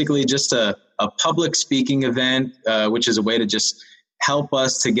 it's basically just a public speaking event, which is a way to just help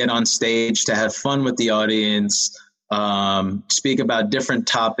us to get on stage, to have fun with the audience, speak about different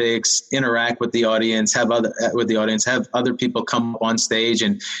topics, interact with the audience, have other people come up on stage.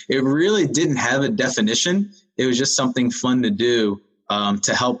 And it really didn't have a definition. It was just something fun to do,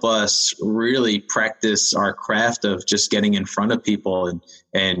 to help us really practice our craft of just getting in front of people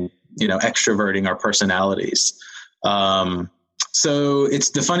and extroverting our personalities. So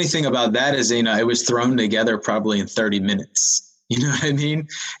it's the funny thing about that is, it was thrown together probably in 30 minutes. You know what I mean?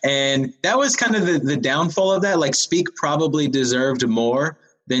 And that was kind of the downfall of that. Like Speak probably deserved more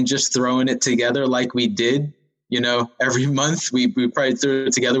than just throwing it together like we did, every month. We probably threw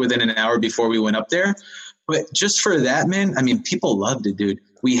it together within an hour before we went up there. But just for that, man, I mean, people loved it, dude.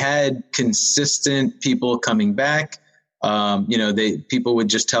 We had consistent people coming back. People would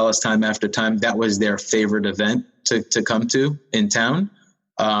just tell us time after time that was their favorite event to come to in town.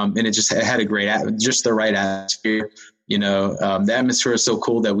 And it had a great, just the right atmosphere. The atmosphere is so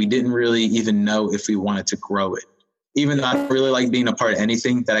cool that we didn't really even know if we wanted to grow it. Even though I don't really like being a part of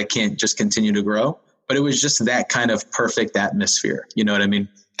anything that I can't just continue to grow, but it was just that kind of perfect atmosphere. You know what I mean?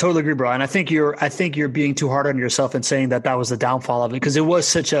 Totally agree, bro. And I think you're being too hard on yourself and saying that was the downfall of it, because it was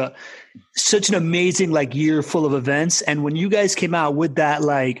such an amazing like year full of events. And when you guys came out with that,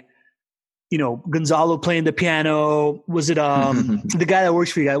 like, Gonzalo playing the piano, was it the guy that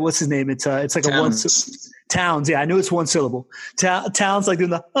works for you guys? What's his name? It's like Towns. Yeah, I know it's one syllable. Towns like doing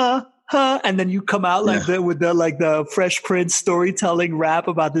the and then you come out like with the Fresh Prince storytelling rap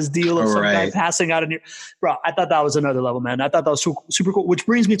about this deal of some guy passing out in your bro. I thought that was another level, man. I thought that was super cool. Which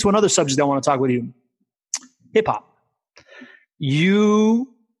brings me to another subject I want to talk with you: hip hop.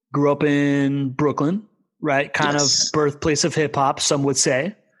 You grew up in Brooklyn, right? Kind of birthplace of hip hop, some would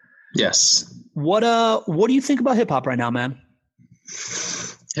say. Yes. What do you think about hip hop right now, man?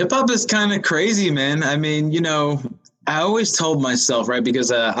 Hip hop is kind of crazy, man. I mean, I always told myself, right,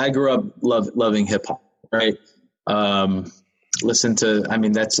 because I grew up loving hip hop, right? That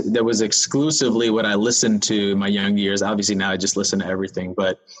was exclusively what I listened to in my young years. Obviously now I just listen to everything,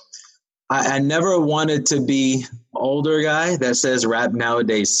 but I never wanted to be older guy that says rap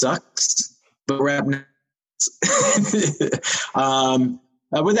nowadays sucks, but rap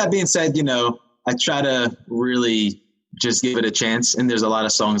with that being said, I try to really just give it a chance. And there's a lot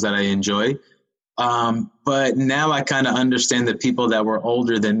of songs that I enjoy. But now I kind of understand that people that were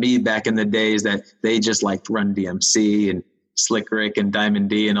older than me back in the days, that they just liked Run DMC and Slick Rick and Diamond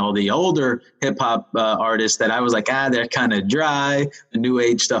D and all the older hip hop artists that I was like, they're kind of dry. The new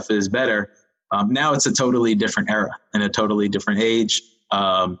age stuff is better. Now it's a totally different era and a totally different age.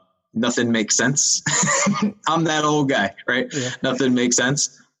 Nothing makes sense. I'm that old guy, right? Yeah. Nothing makes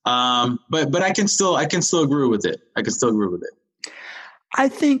sense. But I can still agree with it. I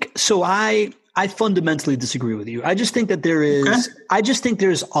think so. I fundamentally disagree with you. I just think that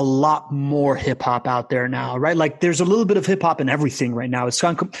there's a lot more hip hop out there now, right? Like there's a little bit of hip hop in everything right now.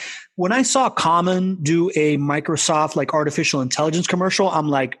 When I saw Common do a Microsoft like artificial intelligence commercial, I'm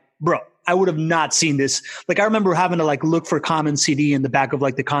like, bro, I would have not seen this. Like I remember having to like look for Common CD in the back of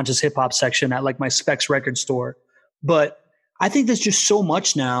like the conscious hip hop section at like my Specs record store. But I think there's just so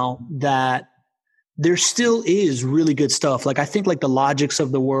much now that there still is really good stuff. Like I think like the Logics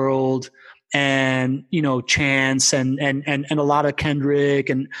of the world and, Chance and a lot of Kendrick.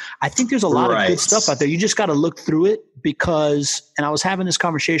 And I think there's a lot of good stuff out there. You just got to look through it and I was having this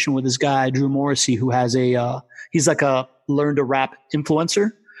conversation with this guy, Drew Morrissey, who has he's like a learn to rap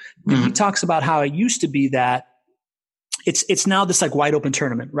influencer. And he talks about how it used to be that it's now this like wide open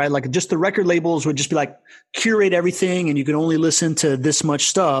tournament, right? Like just the record labels would just be like curate everything and you can only listen to this much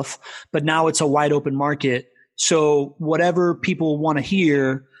stuff, but now it's a wide open market. So whatever people want to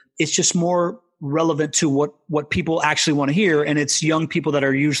hear, it's just more relevant to what people actually want to hear. And it's young people that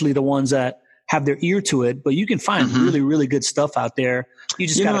are usually the ones that have their ear to it, but you can find really, really good stuff out there. You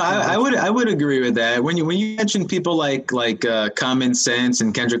just got to. I would agree with that. When you mention people like Common Sense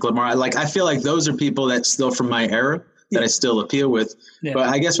and Kendrick Lamar, like I feel like those are people that still from my era that I still appeal with. Yeah. But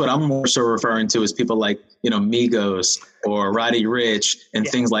I guess what I'm more so referring to is people like, Migos or Roddy Ricch and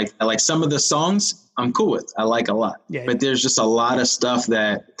things like that. Like some of the songs I'm cool with, I like a lot, but there's just a lot of stuff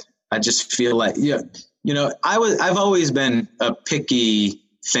that I just feel like, I've always been a picky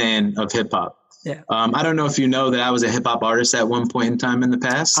fan of hip hop. Yeah. I don't know if you know that I was a hip hop artist at one point in time in the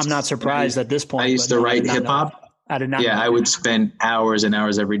past. I'm not surprised at this point. I used to write hip hop. I did not. Yeah, I would spend hours and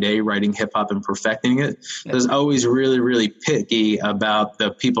hours every day writing hip hop and perfecting it. I was always really, really picky about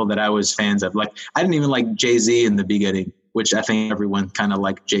the people that I was fans of. Like, I didn't even like Jay-Z in the beginning, which I think everyone kind of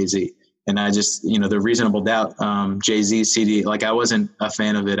liked Jay-Z. And I just, the Reasonable Doubt, Jay-Z CD, like I wasn't a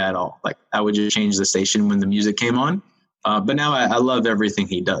fan of it at all. Like I would just change the station when the music came on. But now I love everything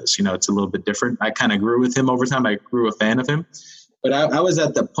he does. It's a little bit different. I kind of grew with him over time. I grew a fan of him. But I was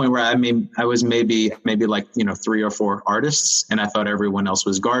at the point where I was maybe like, 3 or 4 artists, and I thought everyone else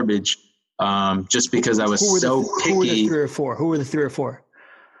was garbage, just because I was so picky. Who were the 3 or 4?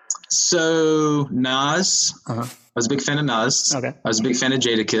 So Nas, I was a big fan of Nas. Okay. I was a big fan of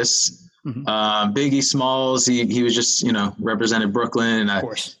Jadakiss. Biggie Smalls, he was just, represented Brooklyn, and I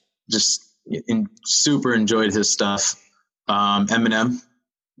just super enjoyed his stuff. Eminem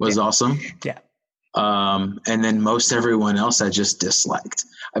was awesome. Yeah. And then most everyone else I just disliked.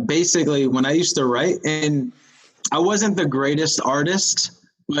 Basically, when I used to write, and I wasn't the greatest artist,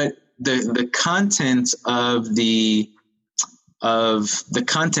 but the content of the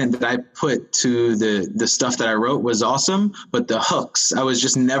content that I put to the stuff that I wrote was awesome, but the hooks, I was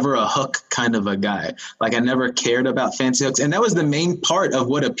just never a hook kind of a guy. Like I never cared about fancy hooks. And that was the main part of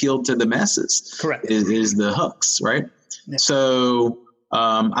what appealed to the masses. Correct. Is the hooks, right? Yeah. So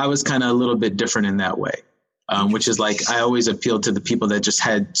I was kind of a little bit different in that way, which is like I always appealed to the people that just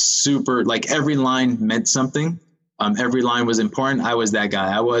had super, like every line meant something. Every line was important. I was that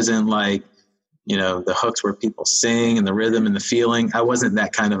guy. I wasn't like, the hooks where people sing and the rhythm and the feeling. I wasn't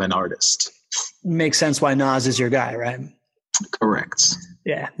that kind of an artist. Makes sense why Nas is your guy, right? Correct.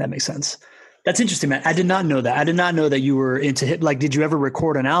 Yeah, that makes sense. That's interesting, man. I did not know that. I did not know that you were into hip. Like, did you ever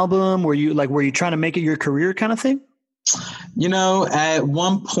record an album? Were you trying to make it your career kind of thing? At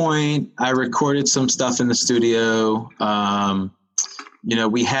one point I recorded some stuff in the studio.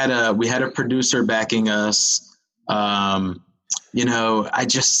 We had a producer backing us. I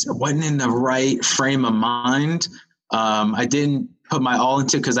just wasn't in the right frame of mind. I didn't put my all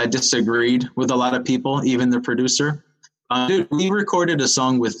into it because I disagreed with a lot of people, even the producer. Dude, we recorded a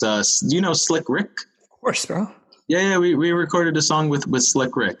song with Slick Rick? Of course, bro. Yeah, we recorded a song with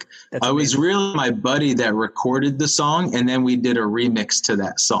Slick Rick. I was really my buddy that recorded the song, and then we did a remix to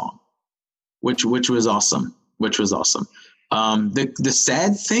that song, which was awesome. The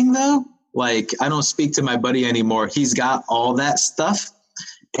sad thing though, like I don't speak to my buddy anymore. He's got all that stuff,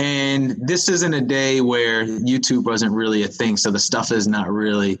 and this isn't a day where YouTube wasn't really a thing, so the stuff is not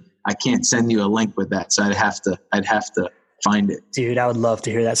really. I can't send you a link with that, so I'd have to find it. Dude, I would love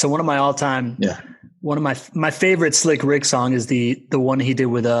to hear that. So one of my all-time. Yeah. One of my favorite Slick Rick song is the one he did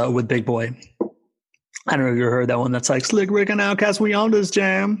with Big Boy. I don't know if you ever heard that one. That's like Slick Rick and Outkast, we on this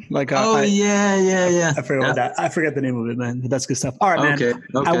jam. Like, yeah. I forget that. I forget the name of it, man. But that's good stuff. All right, man.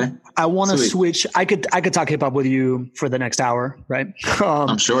 Okay. I want to switch. I could talk hip hop with you for the next hour, right?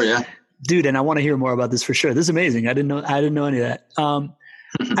 I'm sure, yeah. Dude, and I want to hear more about this for sure. This is amazing. I didn't know any of that.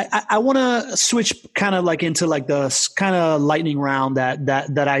 I want to switch kind of like into like the kind of lightning round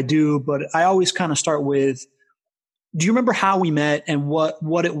that I do, but I always kind of start with, do you remember how we met and what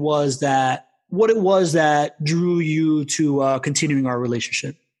it was that drew you to continuing our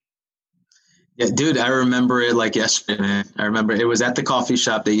relationship? Yeah, dude, I remember it like yesterday, man. I remember it was at the coffee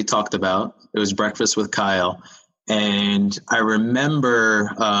shop that you talked about. It was Breakfast with Kyle. And I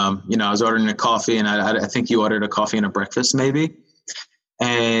remember, I was ordering a coffee, and I think you ordered a coffee and a breakfast maybe.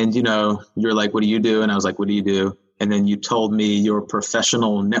 And, you're like, what do you do? And I was like, what do you do? And then you told me you're a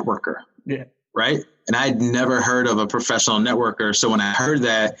professional networker. Yeah. Right. And I'd never heard of a professional networker. So when I heard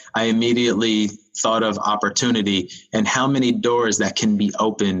that, I immediately thought of opportunity and how many doors that can be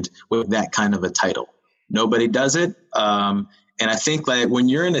opened with that kind of a title. Nobody does it. And I think like when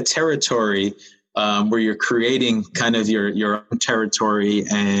you're in a territory where you're creating kind of your own territory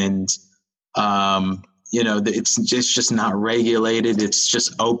and, it's just not regulated. It's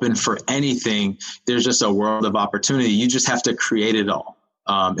just open for anything. There's just a world of opportunity. You just have to create it all.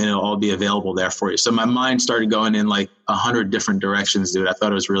 And it'll all be available there for you. So my mind started going in like 100 different directions, dude. I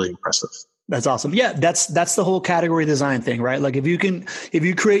thought it was really impressive. That's awesome. Yeah. That's the whole category design thing, right? Like if you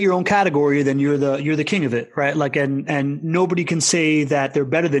create your own category, then you're the king of it, right? Like, and nobody can say that they're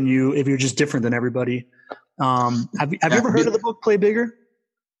better than you if you're just different than everybody. Have you ever heard of the book Play Bigger?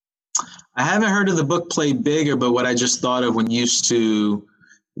 I haven't heard of the book Play Bigger, but what I just thought of when you used to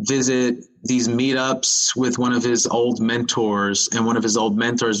visit these meetups with one of his old mentors, and one of his old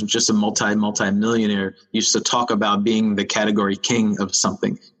mentors, just a multi-millionaire, used to talk about being the category king of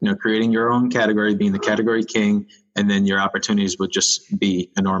something, creating your own category, being the category king, and then your opportunities would just be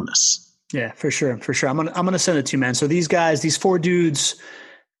enormous. Yeah, for sure. I'm going to send it to you, man. So these guys, these 4 dudes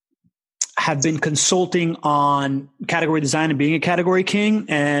have been consulting on category design and being a category king,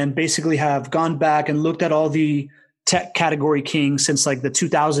 and basically have gone back and looked at all the tech category kings since like the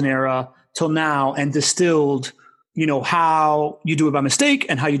 2000 era till now, and distilled, how you do it by mistake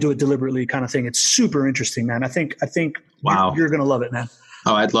and how you do it deliberately, kind of thing. It's super interesting, man. I think wow, you're going to love it, man.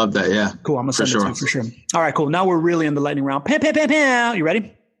 Oh, I'd love that. Yeah. Cool. I'm going to send it to you for sure. All right, cool. Now we're really in the lightning round. Pow, pow, pow, pow. You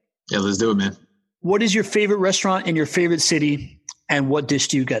ready? Yeah, let's do it, man. What is your favorite restaurant in your favorite city, and what dish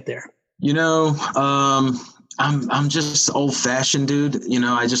do you get there? I'm just old fashioned, dude.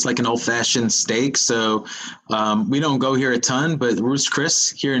 I just like an old fashioned steak. So we don't go here a ton, but Ruth's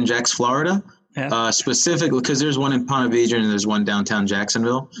Chris here in Jax, Florida, specifically because there's one in Ponte Vedra and there's one downtown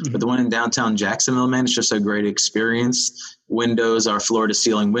Jacksonville. Mm-hmm. But the one in downtown Jacksonville, man, it's just a great experience. Windows are floor to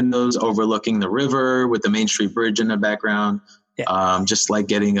ceiling windows overlooking the river with the Main Street Bridge in the background. Yeah. Just like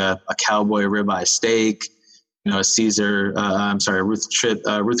getting a cowboy ribeye steak, a Caesar,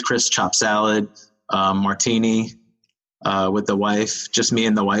 Ruth Chris chopped salad, martini with the wife, just me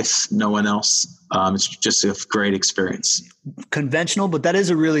and the wife, no one else. It's just a great experience. Conventional, but that's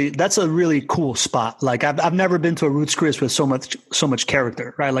a really cool spot. Like I've never been to a Ruth's Chris with so much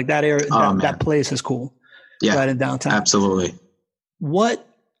character, right? Like that area, that place is cool. Yeah, right in downtown. Absolutely. What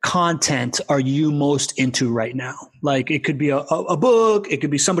content are you most into right now? Like it could be a book, it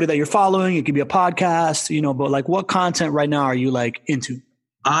could be somebody that you're following, it could be a podcast, but like what content right now are you like into?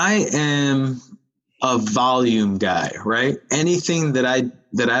 I am a volume guy, right? Anything that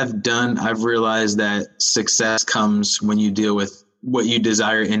I've done, I've realized that success comes when you deal with what you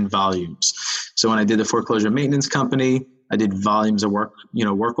desire in volumes. So when I did the foreclosure maintenance company, I did volumes of work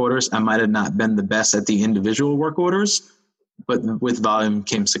orders. I might have not been the best at the individual work orders, but with volume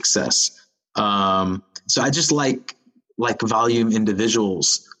came success. So I just like volume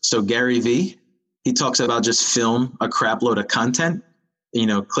individuals. So Gary Vee, he talks about just film a crap load of content,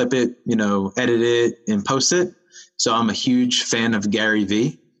 clip it, edit it and post it. So I'm a huge fan of Gary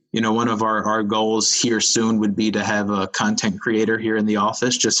Vee. One of our goals here soon would be to have a content creator here in the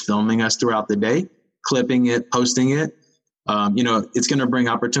office, just filming us throughout the day, clipping it, posting it. It's going to bring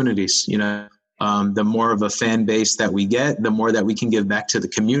opportunities, the more of a fan base that we get, the more that we can give back to the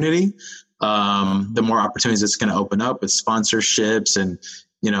community, the more opportunities it's going to open up with sponsorships. And,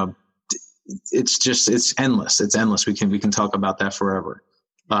 it's endless. It's endless. We can talk about that forever.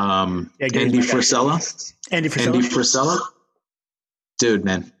 Andy Frisella. Dude,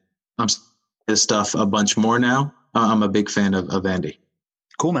 man, I'm this stuff a bunch more now. I'm a big fan of Andy.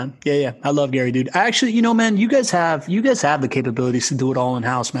 Cool, man. Yeah. I love Gary, dude. Actually, man, you guys have the capabilities to do it all in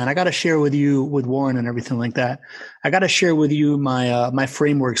house, man. I got to share with you with Warren and everything like that. I got to share with you my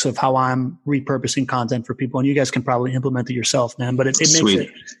frameworks of how I'm repurposing content for people, and you guys can probably implement it yourself, man. But it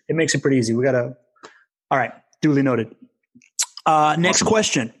makes it pretty easy. All right. Duly noted. Next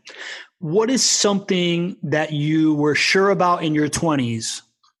question. What is something that you were sure about in your 20s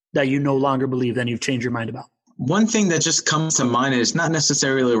that you no longer believe and you've changed your mind about? One thing that just comes to mind is not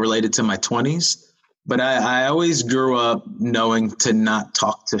necessarily related to my 20s, but I always grew up knowing to not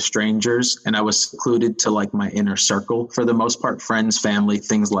talk to strangers, and I was secluded to like my inner circle for the most part, friends, family,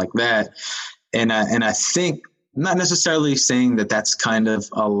 things like that. And I think, not necessarily saying that that's kind of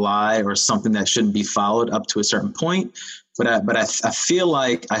a lie or something that shouldn't be followed up to a certain point, but I feel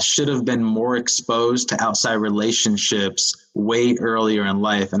like I should have been more exposed to outside relationships way earlier in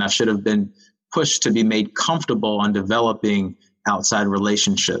life, and I should have been pushed to be made comfortable on developing outside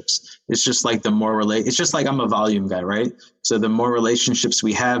relationships. It's just like it's just like I'm a volume guy, right? So the more relationships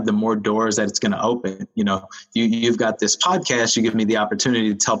we have, the more doors that it's going to open. You've got this podcast, you give me the opportunity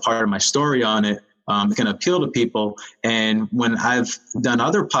to tell part of my story on it. It can appeal to people. And when I've done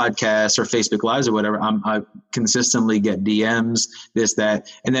other podcasts or Facebook Lives or whatever, I consistently get DMs, this,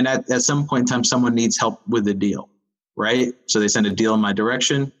 that. And then at some point in time, someone needs help with the deal, right? So they send a deal in my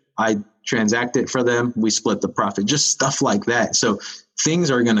direction. I transact it for them. We split the profit, just stuff like that. So things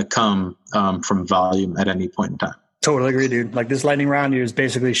are going to come from volume at any point in time. Totally agree, dude. Like this lightning round here is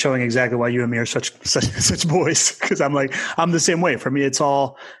basically showing exactly why you and me are such boys. Because I'm the same way. For me, it's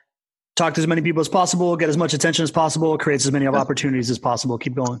all talk to as many people as possible, get as much attention as possible, creates as many opportunities as possible.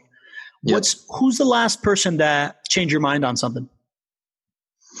 Keep going. Yep. Who's the last person that changed your mind on something?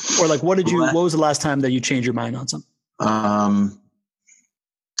 Or like, what was the last time that you changed your mind on something?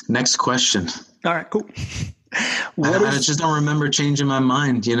 Next question. All right, cool. I just don't remember changing my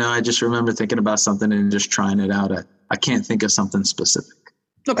mind. I just remember thinking about something and just trying it out. I can't think of something specific.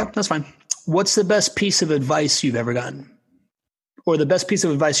 Okay, that's fine. What's the best piece of advice you've ever gotten? Or the best piece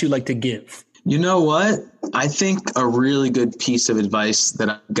of advice you'd like to give? You know what? I think a really good piece of advice that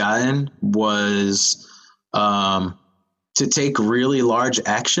I've gotten was to take really large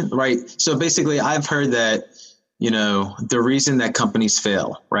action, right? So basically, I've heard that, the reason that companies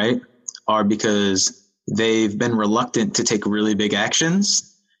fail, right, are because they've been reluctant to take really big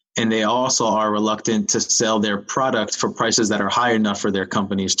actions, and they also are reluctant to sell their product for prices that are high enough for their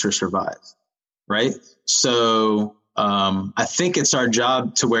companies to survive, right? So I think it's our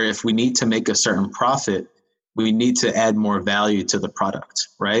job to where if we need to make a certain profit, we need to add more value to the product,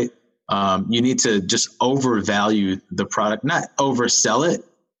 right? You need to just overvalue the product, not oversell it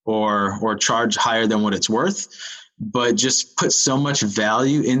or charge higher than what it's worth, but just put so much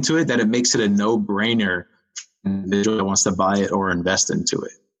value into it that it makes it a no-brainer for an individual that wants to buy it or invest into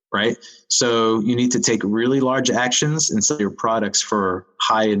it, right? So you need to take really large actions and sell your products for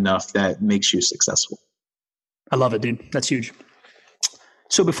high enough that makes you successful. I love it, dude. That's huge.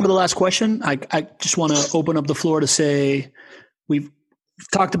 So before the last question, I just want to open up the floor to say we've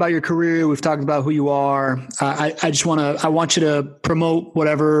talked about your career. We've talked about who you are. I want you to promote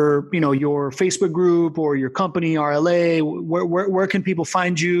whatever, your Facebook group or your company, RLA. Where can people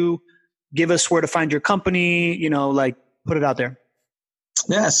find you? Give us where to find your company, put it out there.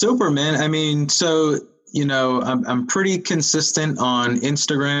 Yeah, super, man. I mean, so, I'm pretty consistent on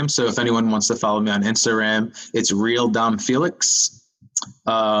Instagram. So if anyone wants to follow me on Instagram, it's Real Dom Felix.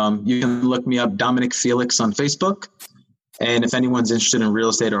 You can look me up, Dominic Felix, on Facebook. And if anyone's interested in real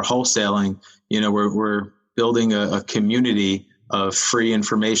estate or wholesaling, we're building a community of free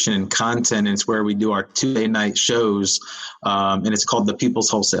information and content. And it's where we do our Tuesday night shows. And it's called The People's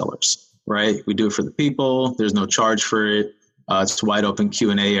Wholesalers, right? We do it for the people. There's no charge for it. It's wide open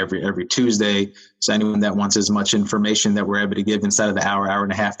Q&A every Tuesday. So anyone that wants as much information that we're able to give inside of the hour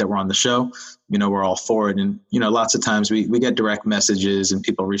and a half that we're on the show, we're all for it. And, lots of times we get direct messages and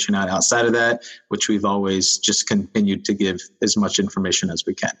people reaching out outside of that, which we've always just continued to give as much information as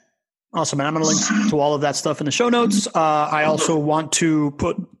we can. Awesome. And I'm going to link to all of that stuff in the show notes. I also want to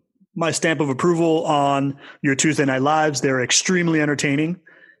put my stamp of approval on your Tuesday Night Lives. They're extremely entertaining.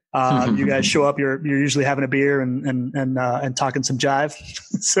 You guys show up, you're usually having a beer and talking some jive.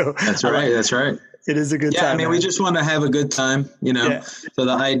 So that's right. That's right. It is a good time. I mean, we just want to have a good time, Yeah. So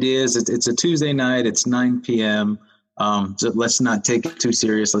the idea is it's a Tuesday night. It's 9 p.m. So let's not take it too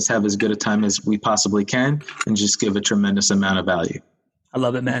serious. Let's have as good a time as we possibly can and just give a tremendous amount of value. I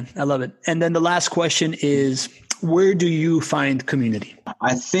love it, man. I love it. And then the last question is, where do you find community?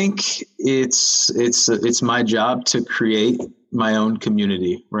 I think it's my job to create my own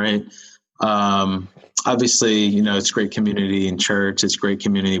community, right? Obviously, it's great community in church. It's great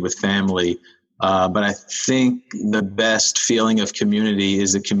community with family. But I think the best feeling of community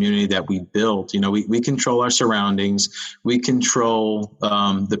is the community that we build. We control our surroundings. We control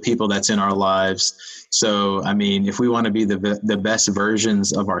the people that's in our lives. So, I mean, if we want to be the best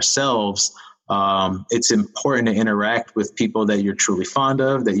versions of ourselves, it's important to interact with people that you're truly fond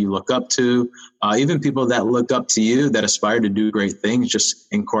of, that you look up to, even people that look up to you, that aspire to do great things. Just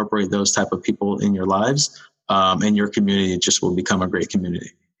incorporate those type of people in your lives, and your community just will become a great community.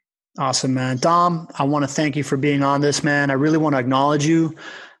 Awesome, man. Dom, I want to thank you for being on this, man. I really want to acknowledge you.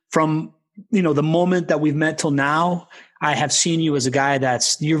 From, the moment that we've met till now, I have seen you as a guy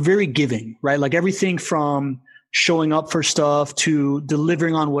you're very giving, right? Like everything from showing up for stuff to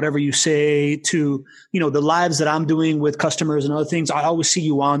delivering on whatever you say to, the lives that I'm doing with customers and other things. I always see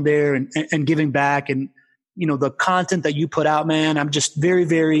you on there and giving back, and, the content that you put out, man. I'm just very,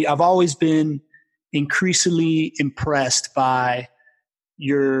 very, I've always been increasingly impressed by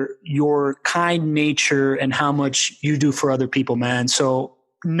your kind nature and how much you do for other people, man. So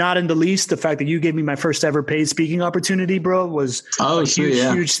not in the least, the fact that you gave me my first ever paid speaking opportunity, bro, was a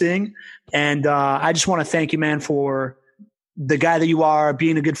huge thing. And I just want to thank you, man, for the guy that you are,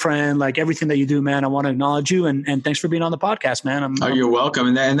 being a good friend, like everything that you do, man. I want to acknowledge you, and thanks for being on the podcast, man. You're welcome.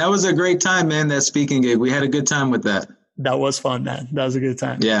 And that was a great time, man, that speaking gig. We had a good time with that. That was fun, man. That was a good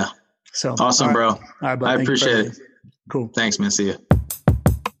time. Yeah. So awesome, bro. All right, bud. I appreciate it. Cool. Thanks, man. See you.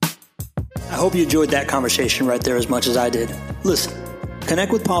 I hope you enjoyed that conversation right there as much as I did. Listen,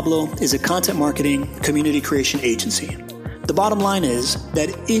 Connect with Pablo is a content marketing community creation agency. The bottom line is that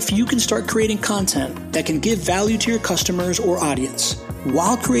if you can start creating content that can give value to your customers or audience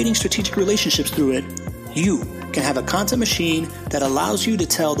while creating strategic relationships through it, you can have a content machine that allows you to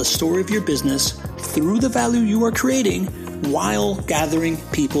tell the story of your business through the value you are creating while gathering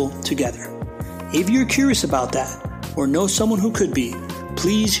people together. If you're curious about that or know someone who could be,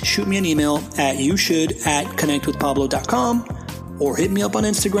 please shoot me an email at youshould@connectwithpablo.com or hit me up on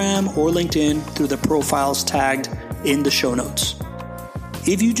Instagram or LinkedIn through the profiles tagged in the show notes.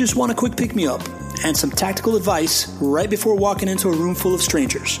 If you just want a quick pick-me-up and some tactical advice right before walking into a room full of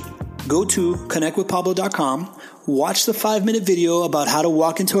strangers, go to connectwithpablo.com, watch the 5-minute video about how to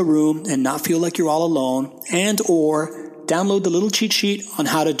walk into a room and not feel like you're all alone, and or download the little cheat sheet on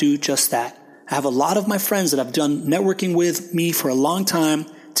how to do just that. I have a lot of my friends that I've done networking with me for a long time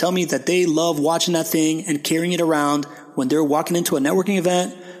tell me that they love watching that thing and carrying it around when they're walking into a networking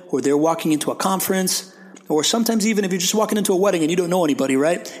event or they're walking into a conference, or sometimes even if you're just walking into a wedding and you don't know anybody,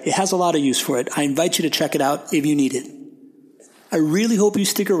 right? It has a lot of use for it. I invite you to check it out if you need it. I really hope you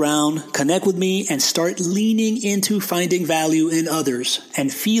stick around, connect with me, and start leaning into finding value in others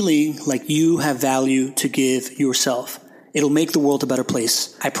and feeling like you have value to give yourself. It'll make the world a better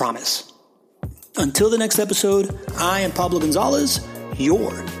place, I promise. Until the next episode, I am Pablo Gonzalez,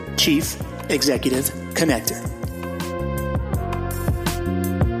 your Chief Executive Connector.